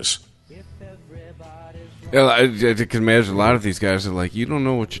service?" Yeah, I can imagine a lot of these guys are like, "You don't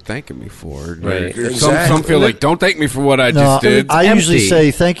know what you're thanking me for." Right. Exactly. Some feel like, "Don't thank me for what I just did." I usually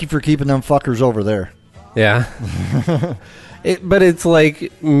say, "Thank you for keeping them fuckers over there." Yeah. But it's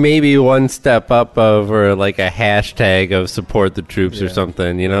maybe one step up of, or a hashtag of support the troops or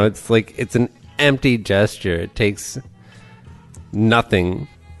something. It's an empty gesture. It takes nothing.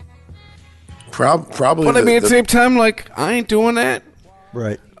 Probably. But at the same time, I ain't doing that.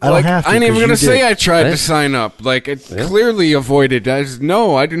 Right. I don't have to. I ain't even going to say I tried to sign up. It clearly avoided. I do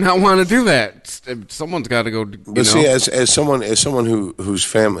not want to do that. Someone's got to go. But see, as someone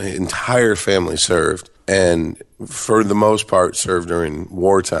whose entire family served, and for the most part served during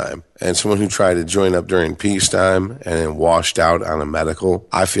wartime, and someone who tried to join up during peacetime and then washed out on a medical,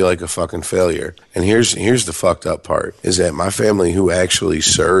 I feel like a fucking failure. And here's the fucked up part, is that my family who actually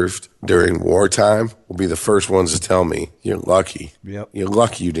served during wartime will be the first ones to tell me, you're lucky. Yep. You're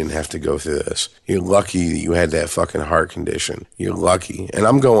lucky you didn't have to go through this. You're lucky that you had that fucking heart condition. You're lucky. And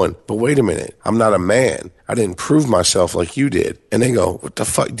I'm going, but wait a minute. I'm not a man. I didn't prove myself like you did. And they go, what the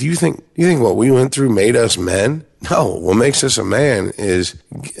fuck? Do you think what we went through made us men? No, what makes us a man is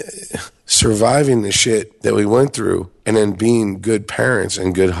surviving the shit that we went through and then being good parents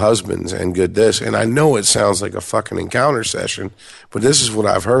and good husbands and good this. And I know it sounds like a fucking encounter session, but this is what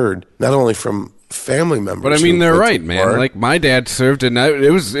I've heard, not only from family members. But I mean, they're right, man. Like, my dad served, and it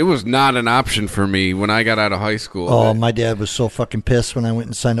was not an option for me when I got out of high school. Oh, my dad was so fucking pissed when I went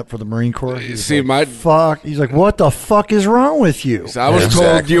and signed up for the Marine Corps. See, fuck. He's like, what the fuck is wrong with you? So I was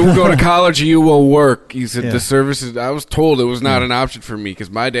told, you will go to college or you will work. He said, the services, I was told it was not an option for me because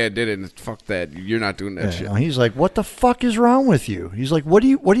my dad did it, and fuck that. You're not doing that shit. He's like, what the fuck is wrong with you? He's like, what do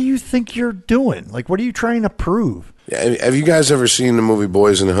you think you're doing? Like, what are you trying to prove? Yeah, have you guys ever seen the movie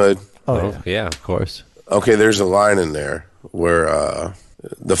Boys in the Hood? Oh, yeah, of course. Okay, there's a line in there where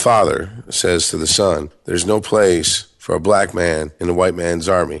the father says to the son, there's no place for a black man in a white man's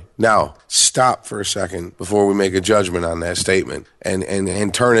army. Now, stop for a second before we make a judgment on that statement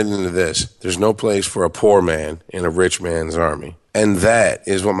and turn it into this. There's no place for a poor man in a rich man's army. And that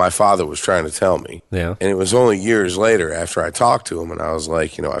is what my father was trying to tell me. Yeah. And it was only years later after I talked to him and I was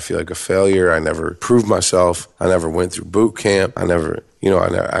like, I feel like a failure. I never proved myself. I never went through boot camp. I never,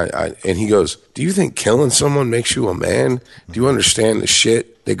 and he goes, do you think killing someone makes you a man? Do you understand the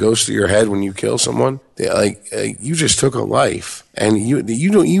shit that goes through your head when you kill someone? You just took a life, and you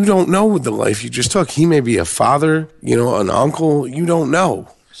don't know the life you just took. He may be a father, an uncle. You don't know.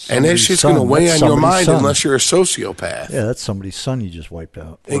 And that shit's going to weigh on your mind unless you're a sociopath. Yeah, that's somebody's son you just wiped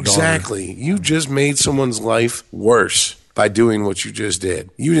out. Exactly. You just made someone's life worse by doing what you just did.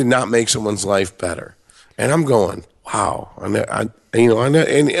 You did not make someone's life better. And I'm going, wow. And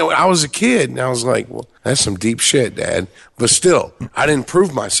I was a kid, and I was like, well, that's some deep shit, Dad. But still, I didn't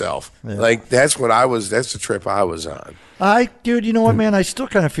prove myself. Yeah. Like, that's the trip I was on. Dude, you know what, man? I still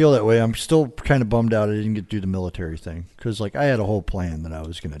kind of feel that way. I'm still kind of bummed out I didn't get to do the military thing. Because, I had a whole plan that I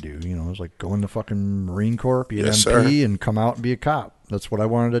was going to do. I was like, go in the fucking Marine Corps, be an MP, and come out and be a cop. That's what I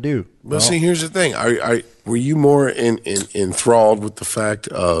wanted to do. Well, see, here's the thing. Were you more enthralled with the fact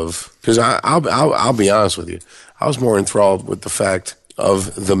of... Because I'll be honest with you. I was more enthralled with the fact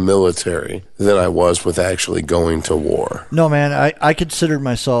of the military than I was with actually going to war. No, man, I considered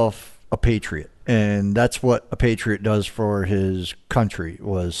myself a patriot. And that's what a patriot does for his country,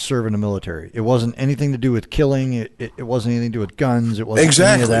 was serve in the military. It wasn't anything to do with killing. It wasn't anything to do with guns. It wasn't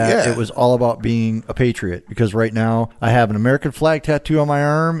any of that. Yeah. It was all about being a patriot. Because right now, I have an American flag tattoo on my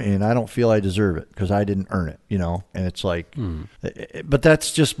arm, and I don't feel I deserve it because I didn't earn it, And it's like, but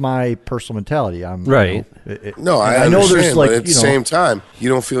that's just my personal mentality. Right. I know there's but at the same time, you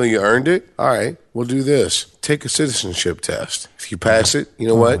don't feel you earned it? All right. We'll do this. Take a citizenship test. If you pass it, you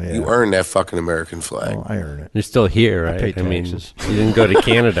know what? Yeah. You earn that fucking American flag. I earn it. You're still here, right? I pay taxes. You didn't go to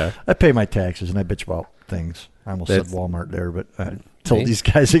Canada. I pay my taxes, and I bitch about things. I almost said Walmart there, but I told these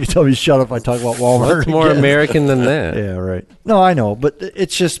guys they could tell me shut up if I talk about Walmart. What's more American than that? Yeah, right. No, I know, but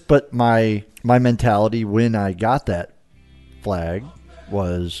it's just, my mentality when I got that flag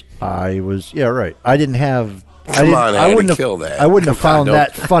was, I didn't have... I wouldn't have found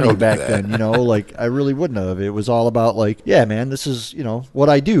that funny back then, I really wouldn't have. It was all about yeah, man, this is, what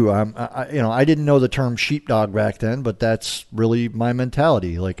I do. I didn't know the term sheepdog back then, but that's really my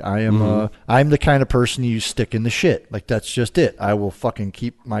mentality. I'm the kind of person you stick in the shit. That's just it. I will fucking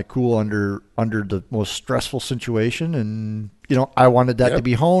keep my cool under the most stressful situation, and I wanted that to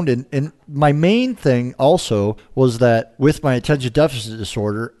be honed. And my main thing also was that with my attention deficit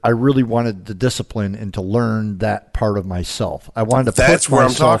disorder, I really wanted the discipline and to learn that part of myself. I wanted to That's put where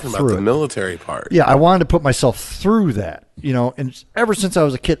myself I'm talking about, the military part. Yeah, I wanted to put myself through that. And ever since I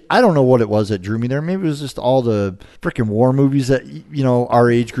was a kid, I don't know what it was that drew me there. Maybe it was just all the freaking war movies that,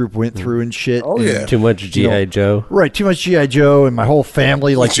 our age group went through and shit. Oh, yeah. Too much G.I. Joe. Right, too much G.I. Joe, and my whole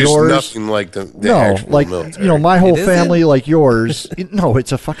family like yours. It's just nothing like the actual military. My whole family like yours. No,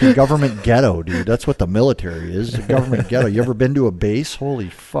 it's a fucking government ghetto, dude. That's what the military is, a government ghetto. You ever been to a base? Holy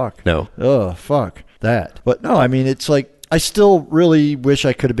fuck. No. Oh, fuck that. But no, I mean, it's I still really wish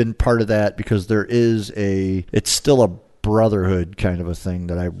I could have been part of that because it's still a brotherhood kind of a thing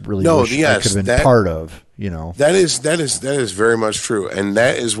that I really wish I could have been part of. That is very much true, and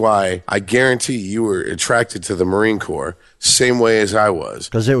that is why I guarantee you were attracted to the Marine Corps same way as I was.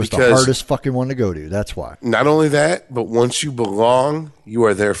 Because it was the hardest fucking one to go to. That's why. Not only that, but once you belong, you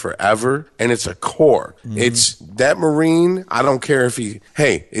are there forever, and it's a core. It's that Marine. I don't care if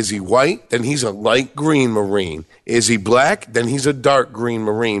is he white? Then he's a light green Marine. Is he black? Then he's a dark green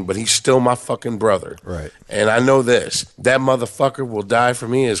Marine, but he's still my fucking brother. Right. And I know this. That motherfucker will die for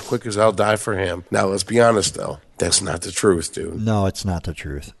me as quick as I'll die for him. Now, let's be honest, though. That's not the truth, dude. No, it's not the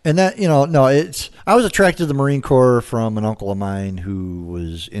truth. And that, I was attracted to the Marine Corps from an uncle of mine who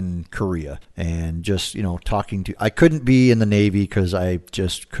was in Korea, and just, I couldn't be in the Navy because I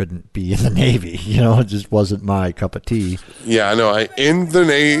just couldn't be in the Navy. It just wasn't my cup of tea. Yeah, I know. In the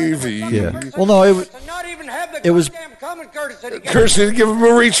Navy. Yeah. Well, no, it was Kirsten, give him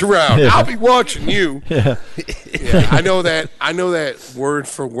a reach around. Yeah. I'll be watching you. Yeah. Yeah, I know that word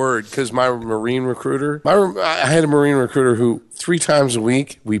for word because my Marine recruiter, I had a Marine recruiter who 3 times a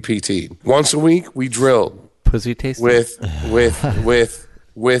week we PT'd. Once a week we drilled. Pussy tasting? With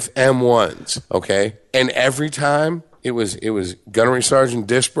M1s, okay? And every time it was Gunnery Sergeant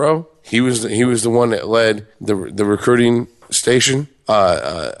Disbro. He was the one that led the recruiting station.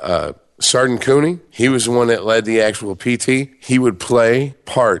 Sergeant Cooney, he was the one that led the actual PT. He would play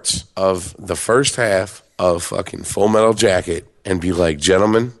parts of the first half of fucking Full Metal Jacket and be like,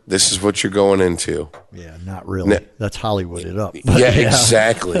 gentlemen, this is what you're going into. Yeah, not really. That's Hollywood it up. Yeah,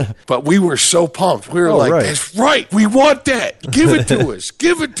 exactly. But we were so pumped. We were right. That's right. We want that. Give it to us.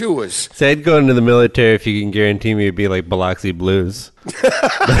 Give it to us. So I'd go into the military if you can guarantee me it'd be like Biloxi Blues.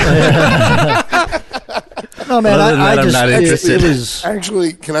 No, man, I'm not interested. It was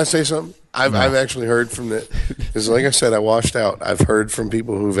actually, can I say something? I've actually heard from because like I said, I washed out. I've heard from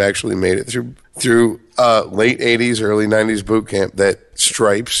people who've actually made it through late 80s, early 90s boot camp that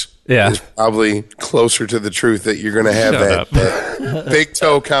stripes is probably closer to the truth that you're going to have that big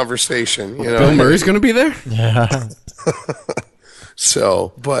toe conversation. Bill Murray's going to be there? Yeah.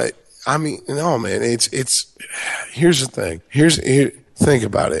 So, but I mean, no, man, it's here's the thing. Think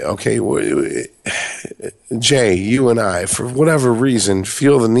about it, okay? Jay, you and I, for whatever reason,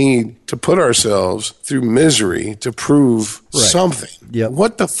 feel the need to put ourselves through misery to prove something. Yep.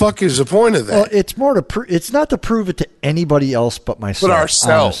 What the fuck is the point of that? Well, it's more to it's not to prove it to anybody else but myself. But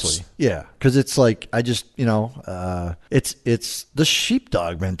ourselves. Honestly. Yeah, because it's like I just it's the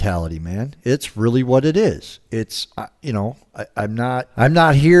sheepdog mentality, man. It's really what it is. It's I'm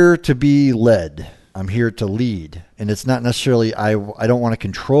not here to be led. I'm here to lead, and it's not necessarily I don't want to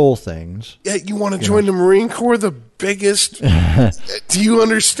control things. Yeah, you want to join the Marine Corps, the biggest. Do you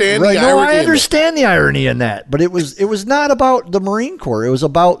understand the irony? No, I understand the irony in that, but it was not about the Marine Corps. It was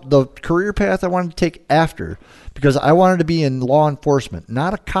about the career path I wanted to take after, because I wanted to be in law enforcement,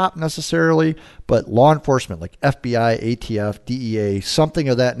 not a cop necessarily, but law enforcement, like FBI, ATF, DEA, something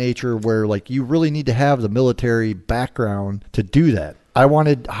of that nature, where like you really need to have the military background to do that. I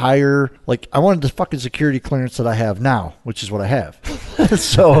wanted the fucking security clearance that I have now, which is what I have.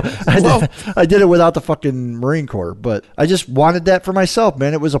 So I did it without the fucking Marine Corps, but I just wanted that for myself,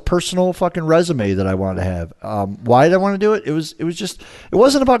 man. It was a personal fucking resume that I wanted to have. Why did I want to do it? It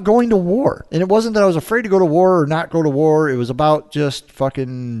wasn't about going to war, and it wasn't that I was afraid to go to war or not go to war. It was about just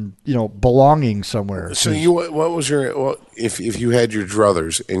fucking, belonging somewhere. So what was your, if you had your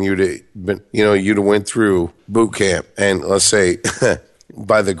druthers and you'd have went through boot camp, and let's say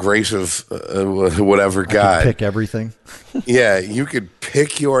by the grace of whatever God, pick everything. Yeah, you could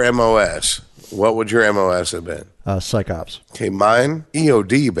pick your MOS. What would your MOS have been? Psych ops. Okay, mine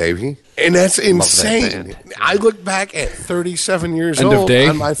EOD, baby, and that's insane. I look back at 37 years old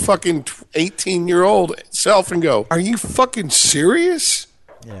on my fucking 18-year-old self and go, "Are you fucking serious?"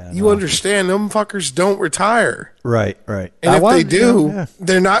 Yeah, you understand them fuckers don't retire. Right. And if they do,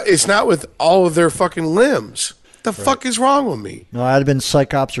 they're not. It's not with all of their fucking limbs. The fuck is wrong with me? No, I'd have been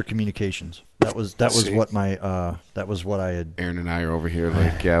psych ops or communications. That was what I had. Aaron and I are over here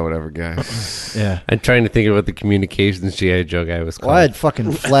like, yeah, whatever, guys. Yeah. I'm trying to think of what the communications GI Joe guy was called. Well, I had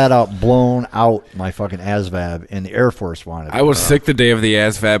fucking flat out blown out my fucking ASVAB, and the Air Force wanted it. I was sick the day of the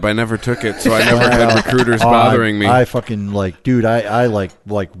ASVAB. I never took it, so I never had recruiters bothering me. I fucking dude, I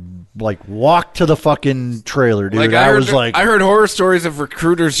walked to the fucking trailer, dude. I heard horror stories of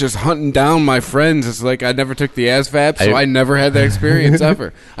recruiters just hunting down my friends. It's like I never took the ASVAB, so I never had that experience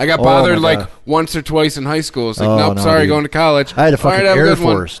ever. I got bothered once or twice in high school. It's like, nope, sorry, going to college. I had a fucking Air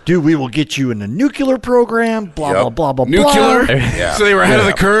Force. Dude, we will get you in the nuclear program, blah, blah, blah, blah, nuclear? blah. Yeah. So they were ahead of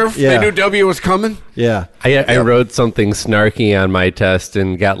the curve? Yeah. They knew W was coming? Yeah. I wrote something snarky on my test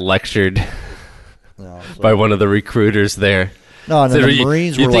and got lectured by one of the recruiters there. No, and the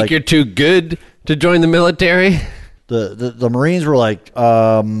Marines were you think you're too good? to join the military. The Marines were like,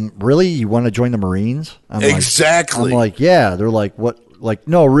 really? You want to join the Marines? Exactly. I'm like, yeah. They're like, what? Like,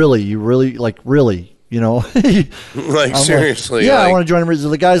 no, really? You really? Like, really? You know? Like, seriously. Like, yeah, like, I want to join the Marines.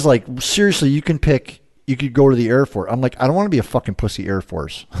 The guy's like, seriously, you could go to the Air Force. I'm like, I don't want to be a fucking pussy Air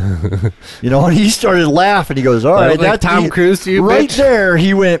Force. You know, and he started laughing. He goes, all right. Like Tom Cruise to you, right bitch? there,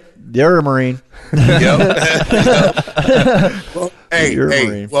 he went, you're a Marine. Well,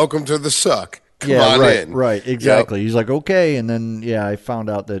 hey, welcome to the suck. Come on right, in. right, exactly. Yep. He's like, okay, and then I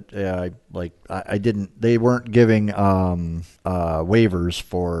found out that I didn't. They weren't giving waivers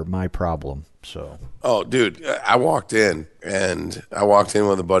for my problem. So, oh, dude, I walked in with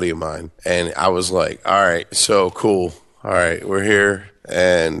a buddy of mine, and I was like, all right, so cool. All right, we're here.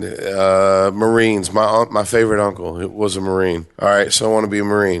 And Marines, my favorite uncle was a Marine. All right, so I want to be a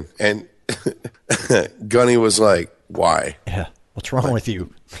Marine. And Gunny was like, why? Yeah, what's wrong with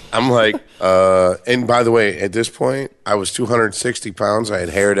you? I'm like, and by the way, at this point, I was 260 pounds. I had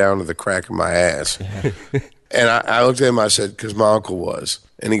hair down to the crack of my ass. And I looked at him, I said, because my uncle was.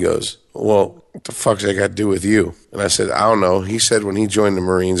 And he goes, well, what the fuck's that got to do with you? And I said, I don't know. He said when he joined the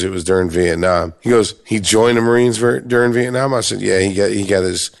Marines, it was during Vietnam. He goes, he joined the Marines during Vietnam? I said, yeah, he got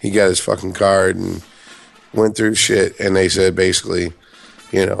his fucking card and went through shit. And they said, basically,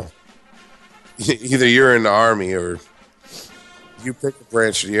 you know, either you're in the Army or you pick a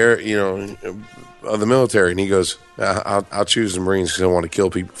branch of the air, you know, of the military. And he goes, I'll choose the Marines because I want to kill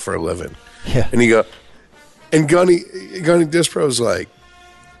people for a living. Yeah. And he go, and Gunny Dispro's like,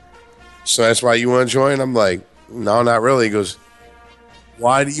 so that's why you want to join? I'm like, no, not really. He goes,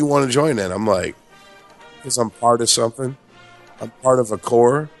 why do you want to join then? I'm like, because I'm part of something. I'm part of a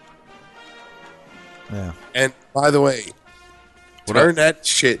corps. Yeah. And by the way, turn that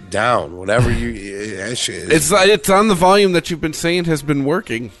shit down. Whatever that shit is. It's on the volume that you've been saying has been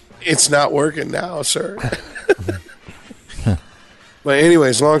working. It's not working now, sir. But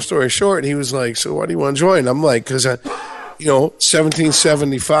anyways, long story short, he was like, so why do you want to join? I'm like, because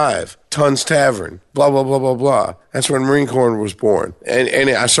 1775, Tons Tavern, blah, blah, blah, blah, blah. That's when Marine Corps was born. And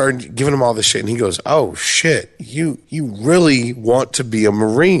I started giving him all this shit, and he goes, oh, shit, you really want to be a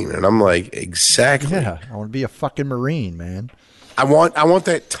Marine? And I'm like, exactly. Yeah, I want to be a fucking Marine, man. I want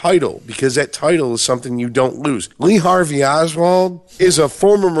that title, because that title is something you don't lose. Lee Harvey Oswald is a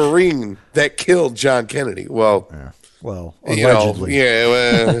former Marine that killed John Kennedy. Well... Yeah. Well, allegedly.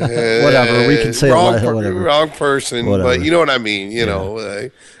 Whatever. We can say whatever. Wrong person, whatever. But you know what I mean. You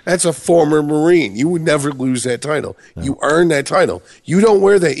know, that's a former Marine. You would never lose that title. No. You earn that title. You don't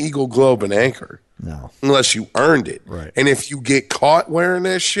wear that Eagle, Globe, and Anchor. No. Unless you earned it. Right. And if you get caught wearing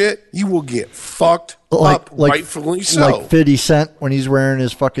that shit, you will get fucked up, rightfully so. Like 50 Cent when he's wearing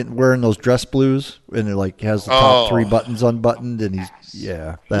those dress blues and it has the top 3 buttons unbuttoned and he's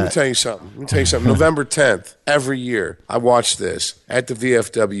Let me tell you something. November 10th, every year, I watch this at the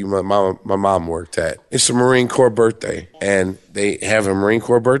VFW my mom worked at. It's the Marine Corps birthday, and they have a Marine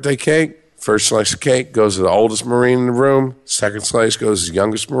Corps birthday cake. First slice of cake goes to the oldest Marine in the room. Second slice goes to the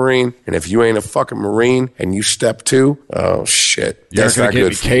youngest Marine. And if you ain't a fucking Marine and you step 2, oh, shit. That's not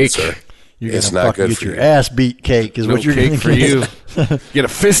good for you, sir. It's not good for you. Your ass beat cake is what you're going to for you. Get a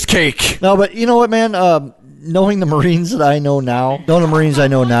fist cake. No, but you know what, man? Knowing the Marines that I know now,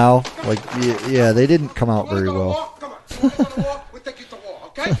 like, they didn't come out very well.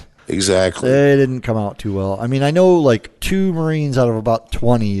 Exactly. They didn't come out too well. I mean, I know like 2 Marines out of about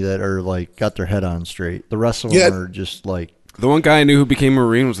 20 that are like got their head on straight. The rest of them are just like... The one guy I knew who became a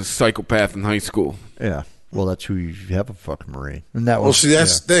Marine was a psychopath in high school. Yeah. Well, that's who you have a fucking Marine. And that was, well, see,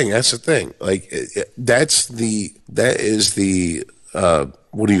 that's the thing. That's the thing. Like, that is the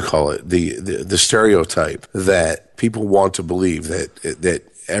what do you call it? The stereotype that people want to believe that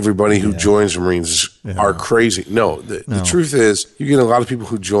everybody who joins the Marines are crazy. No, the truth is you get a lot of people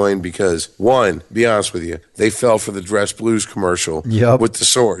who join because, one, be honest with you, they fell for the Dress Blues commercial with the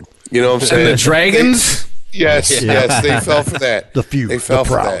sword. You know what I'm saying? And the dragons? Yes, they fell for that. The few, they fell the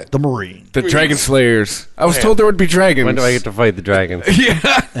proud, for that. The Marine. The Dragon Slayers. I was told there would be dragons. When do I get to fight the dragons? And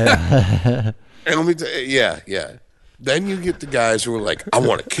let me tell you, Then you get the guys who are like, I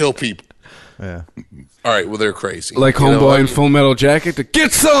want to kill people. Yeah. All right, well, they're crazy. Like Homeboy in Full Metal Jacket.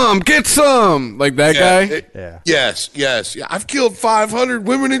 Get some! Like that guy? Yes. Yeah, I've killed 500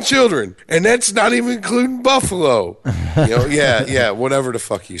 women and children, and that's not even including Buffalo. Whatever the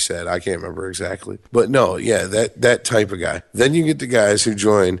fuck you said. I can't remember exactly. But no, that type of guy. Then you get the guys who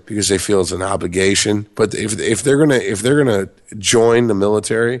join because they feel it's an obligation. But if they're gonna join the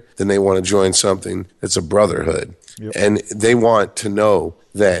military, then they want to join something that's a brotherhood. Yep. And they want to know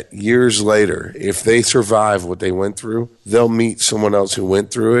that years later, if they survive what they went through, they'll meet someone else who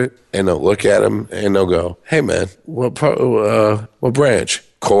went through it, and they'll look at them and they'll go, "Hey, man, what branch?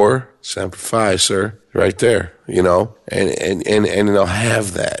 Core, Semper Fi, sir, right there." You know, and they'll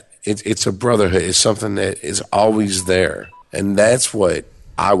have that. It's a brotherhood. It's something that is always there, and that's what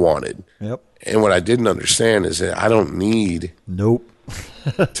I wanted. Yep. And what I didn't understand is that I don't need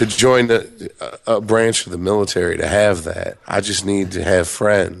to join a branch of the military to have that. I just need to have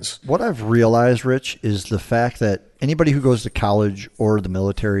friends. What I've realized, Rich, is the fact that anybody who goes to college or the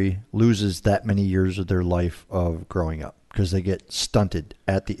military loses that many years of their life of growing up because they get stunted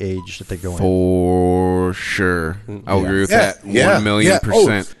at the age that they go in. For sure. I'll agree with that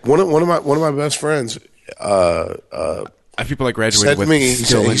 1,000,000%. Oh, one of my best friends I have people I graduated said with to me,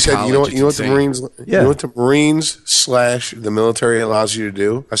 still he in said, college. you know what It's the insane. Marines, you know what the Marines / the military allows you to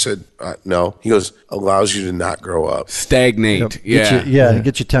do? I said, no. He goes, allows you to not grow up. Stagnate. Yep. And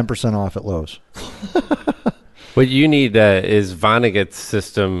get you 10% off at Lowe's. What you need is Vonnegut's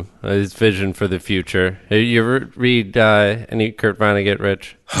system, his vision for the future. You ever read any Kurt Vonnegut,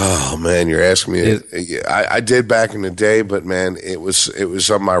 Rich? Oh man, you're asking me. I did back in the day, but man, it was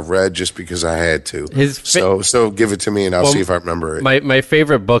something I read just because I had to. So give it to me, and I'll see if I remember it. My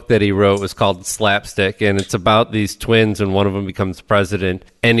favorite book that he wrote was called Slapstick, and it's about these twins, and one of them becomes president,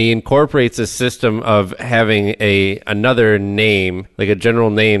 and he incorporates a system of having another name, like a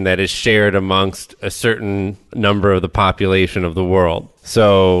general name that is shared amongst a certain number of the population of the world.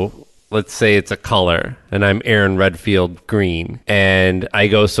 So let's say it's a color, and I'm Aaron Redfield Green, and I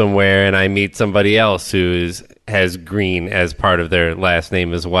go somewhere and I meet somebody else who has green as part of their last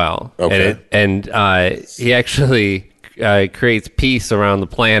name as well. Okay. And he actually creates peace around the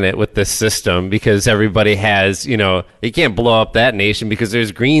planet with this system because everybody has, you can't blow up that nation because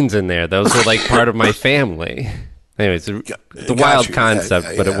there's greens in there. Those are like part of my family. Anyways, it's a wild concept,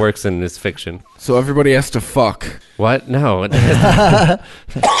 but it works in this fiction. So everybody has to fuck. What? No. And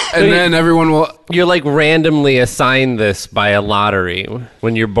then everyone will... You're like randomly assigned this by a lottery.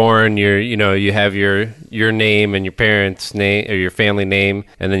 When you're born, you have your name and your parents' name or your family name,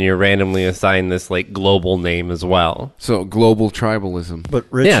 and then you're randomly assigned this like global name as well. So global tribalism. But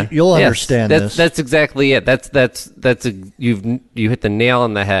Rich, you'll understand this. That's exactly it. You hit the nail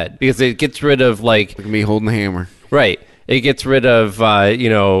on the head because it gets rid of like me holding the hammer. Right. It gets rid of, I'm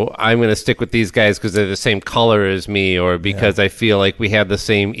going to stick with these guys because they're the same color as me or because I feel like we have the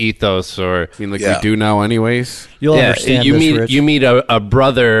same ethos or... I mean, we do now anyways? You'll understand Rich. You meet a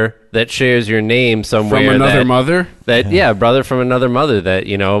brother that shares your name somewhere. From another mother? Brother from another mother that,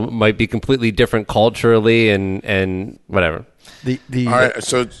 might be completely different culturally and whatever. All right,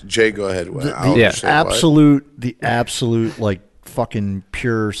 so Jay, go ahead. The absolute, like, fucking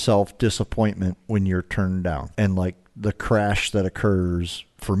pure self-disappointment when you're turned down and like the crash that occurs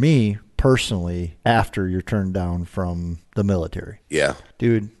for me personally after you're turned down from the military. Yeah.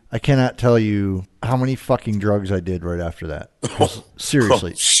 Dude, I cannot tell you how many fucking drugs I did right after that.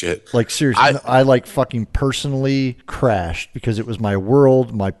 Seriously. Oh, shit. Like, seriously. I like fucking personally crashed because it was my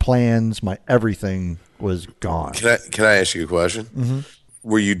world, my plans, my everything was gone. Can I ask you a question? Mm-hmm.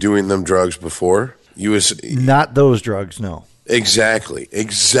 Were you doing them drugs before? Not those drugs, no. Exactly.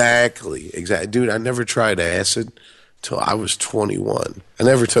 Dude, I never tried acid till I was 21. I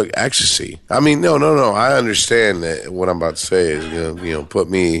never took ecstasy. I mean, no. I understand that what I'm about to say is, put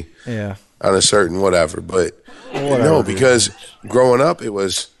me on a certain whatever. But no, because growing up, it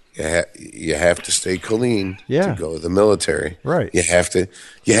was you have to stay clean to go to the military. Right. You have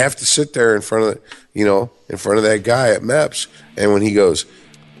to sit there in front of that guy at MEPS, and when he goes,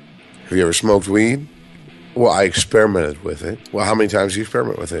 "Have you ever smoked weed?" Well, I experimented with it. Well, how many times do you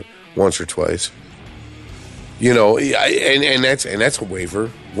experiment with it? Once or twice. And that's a waiver.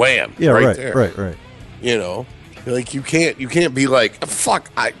 Wham! Yeah, right there. Right. Like you can't be like, fuck.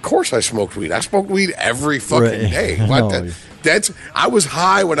 Of course I smoked weed. I smoked weed every fucking day. I was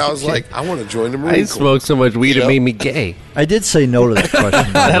high when I was like, I want to join the Marine Corps. I smoked so much weed it made me gay. I did say no to that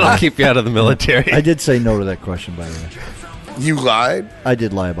question. That'll keep you out of the military. I did say no to that question, by the way. You lied? I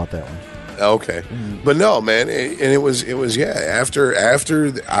did lie about that one. Okay, but no, man, and it was after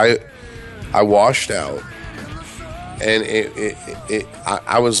I washed out, and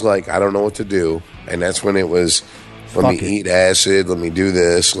I was like, I don't know what to do, and that's when it was, let me eat acid, let me do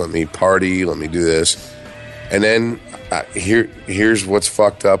this, let me party, let me do this, and then here's what's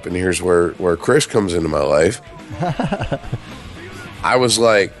fucked up, and here's where Chris comes into my life. I was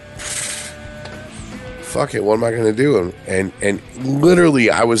like, fuck it, what am I going to do? And literally,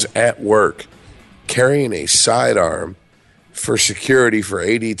 I was at work carrying a sidearm for security for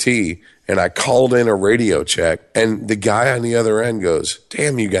ADT, And I called in a radio check, and the guy on the other end goes,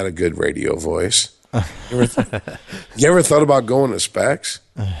 "Damn, you got a good radio voice." You ever thought about going to Specs?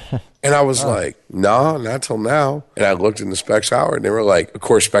 And I was like, no, not till now. And I looked in the Specs Howard, and they were like, of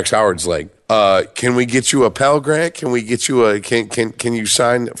course, Specs Howard's like, can we get you a Pell Grant? Can we get you can you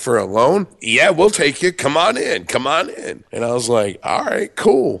sign for a loan? Yeah, we'll take you. Come on in. And I was like, all right,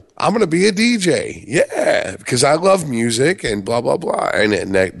 cool. I'm going to be a DJ. Yeah, because I love music and blah, blah, blah. And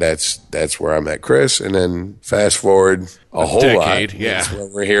that's where I met Chris. And then fast forward a whole decade, lot. yeah. That's where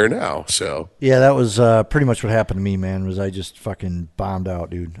we're here now. So yeah, that was pretty much what happened to me, man, was I just fucking bombed out,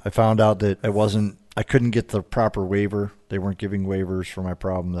 dude. I found out that I couldn't get the proper waiver. They weren't giving waivers for my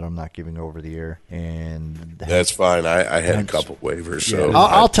problem that I'm not giving over the air, and that's fine. I had a couple waivers. So yeah,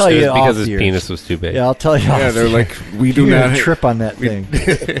 I'll tell you because off his penis was too big. Yeah, I'll tell you. Yeah, they're like, we do not trip on that thing. we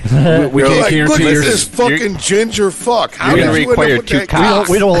They're can't like, guarantee look at your this fucking ginger fuck. How You're gonna did you end require up with 2 that cocks.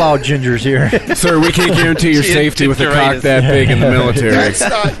 We don't allow gingers here. Sir, we can't guarantee your safety with a cock that big in the military. That's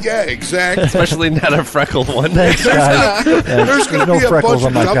not. Yeah, exactly. Especially not a freckled one. Thanks, guys. There's going to no be a freckles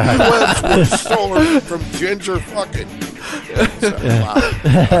bunch on of my cock. WMs stolen from ginger fucking. So, wow.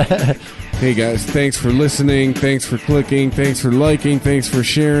 Hey guys, thanks for listening, thanks for clicking, thanks for liking, thanks for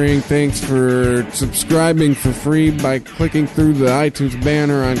sharing, thanks for subscribing for free by clicking through the iTunes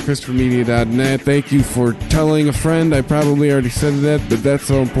banner on ChristopherMedia.net. Thank you for telling a friend. I probably already said that, but that's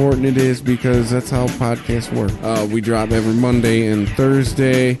how important it is because that's how podcasts work. We drop every Monday and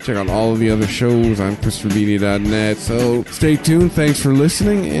Thursday. Check out all of the other shows on ChristopherMedia.net. So stay tuned, thanks for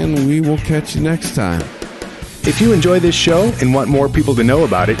listening, and we will catch you next time. If you enjoy this show and want more people to know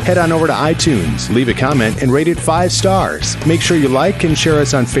about it, head on over to iTunes, leave a comment, and rate it 5 stars. Make sure you like and share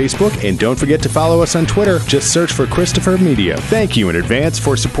us on Facebook, and don't forget to follow us on Twitter. Just search for Christopher Media. Thank you in advance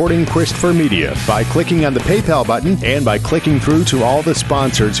for supporting Christopher Media by clicking on the PayPal button and by clicking through to all the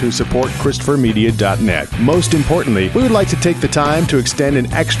sponsors who support ChristopherMedia.net. Most importantly, we would like to take the time to extend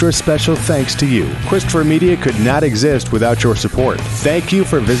an extra special thanks to you. Christopher Media could not exist without your support. Thank you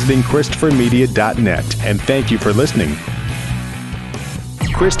for visiting ChristopherMedia.net, and thank you for listening.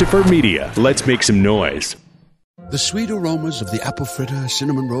 Christopher Media. Let's make some noise. The sweet aromas of the apple fritter,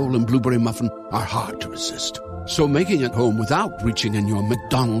 cinnamon roll, and blueberry muffin are hard to resist. So making it home without reaching in your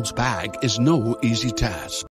McDonald's bag is no easy task.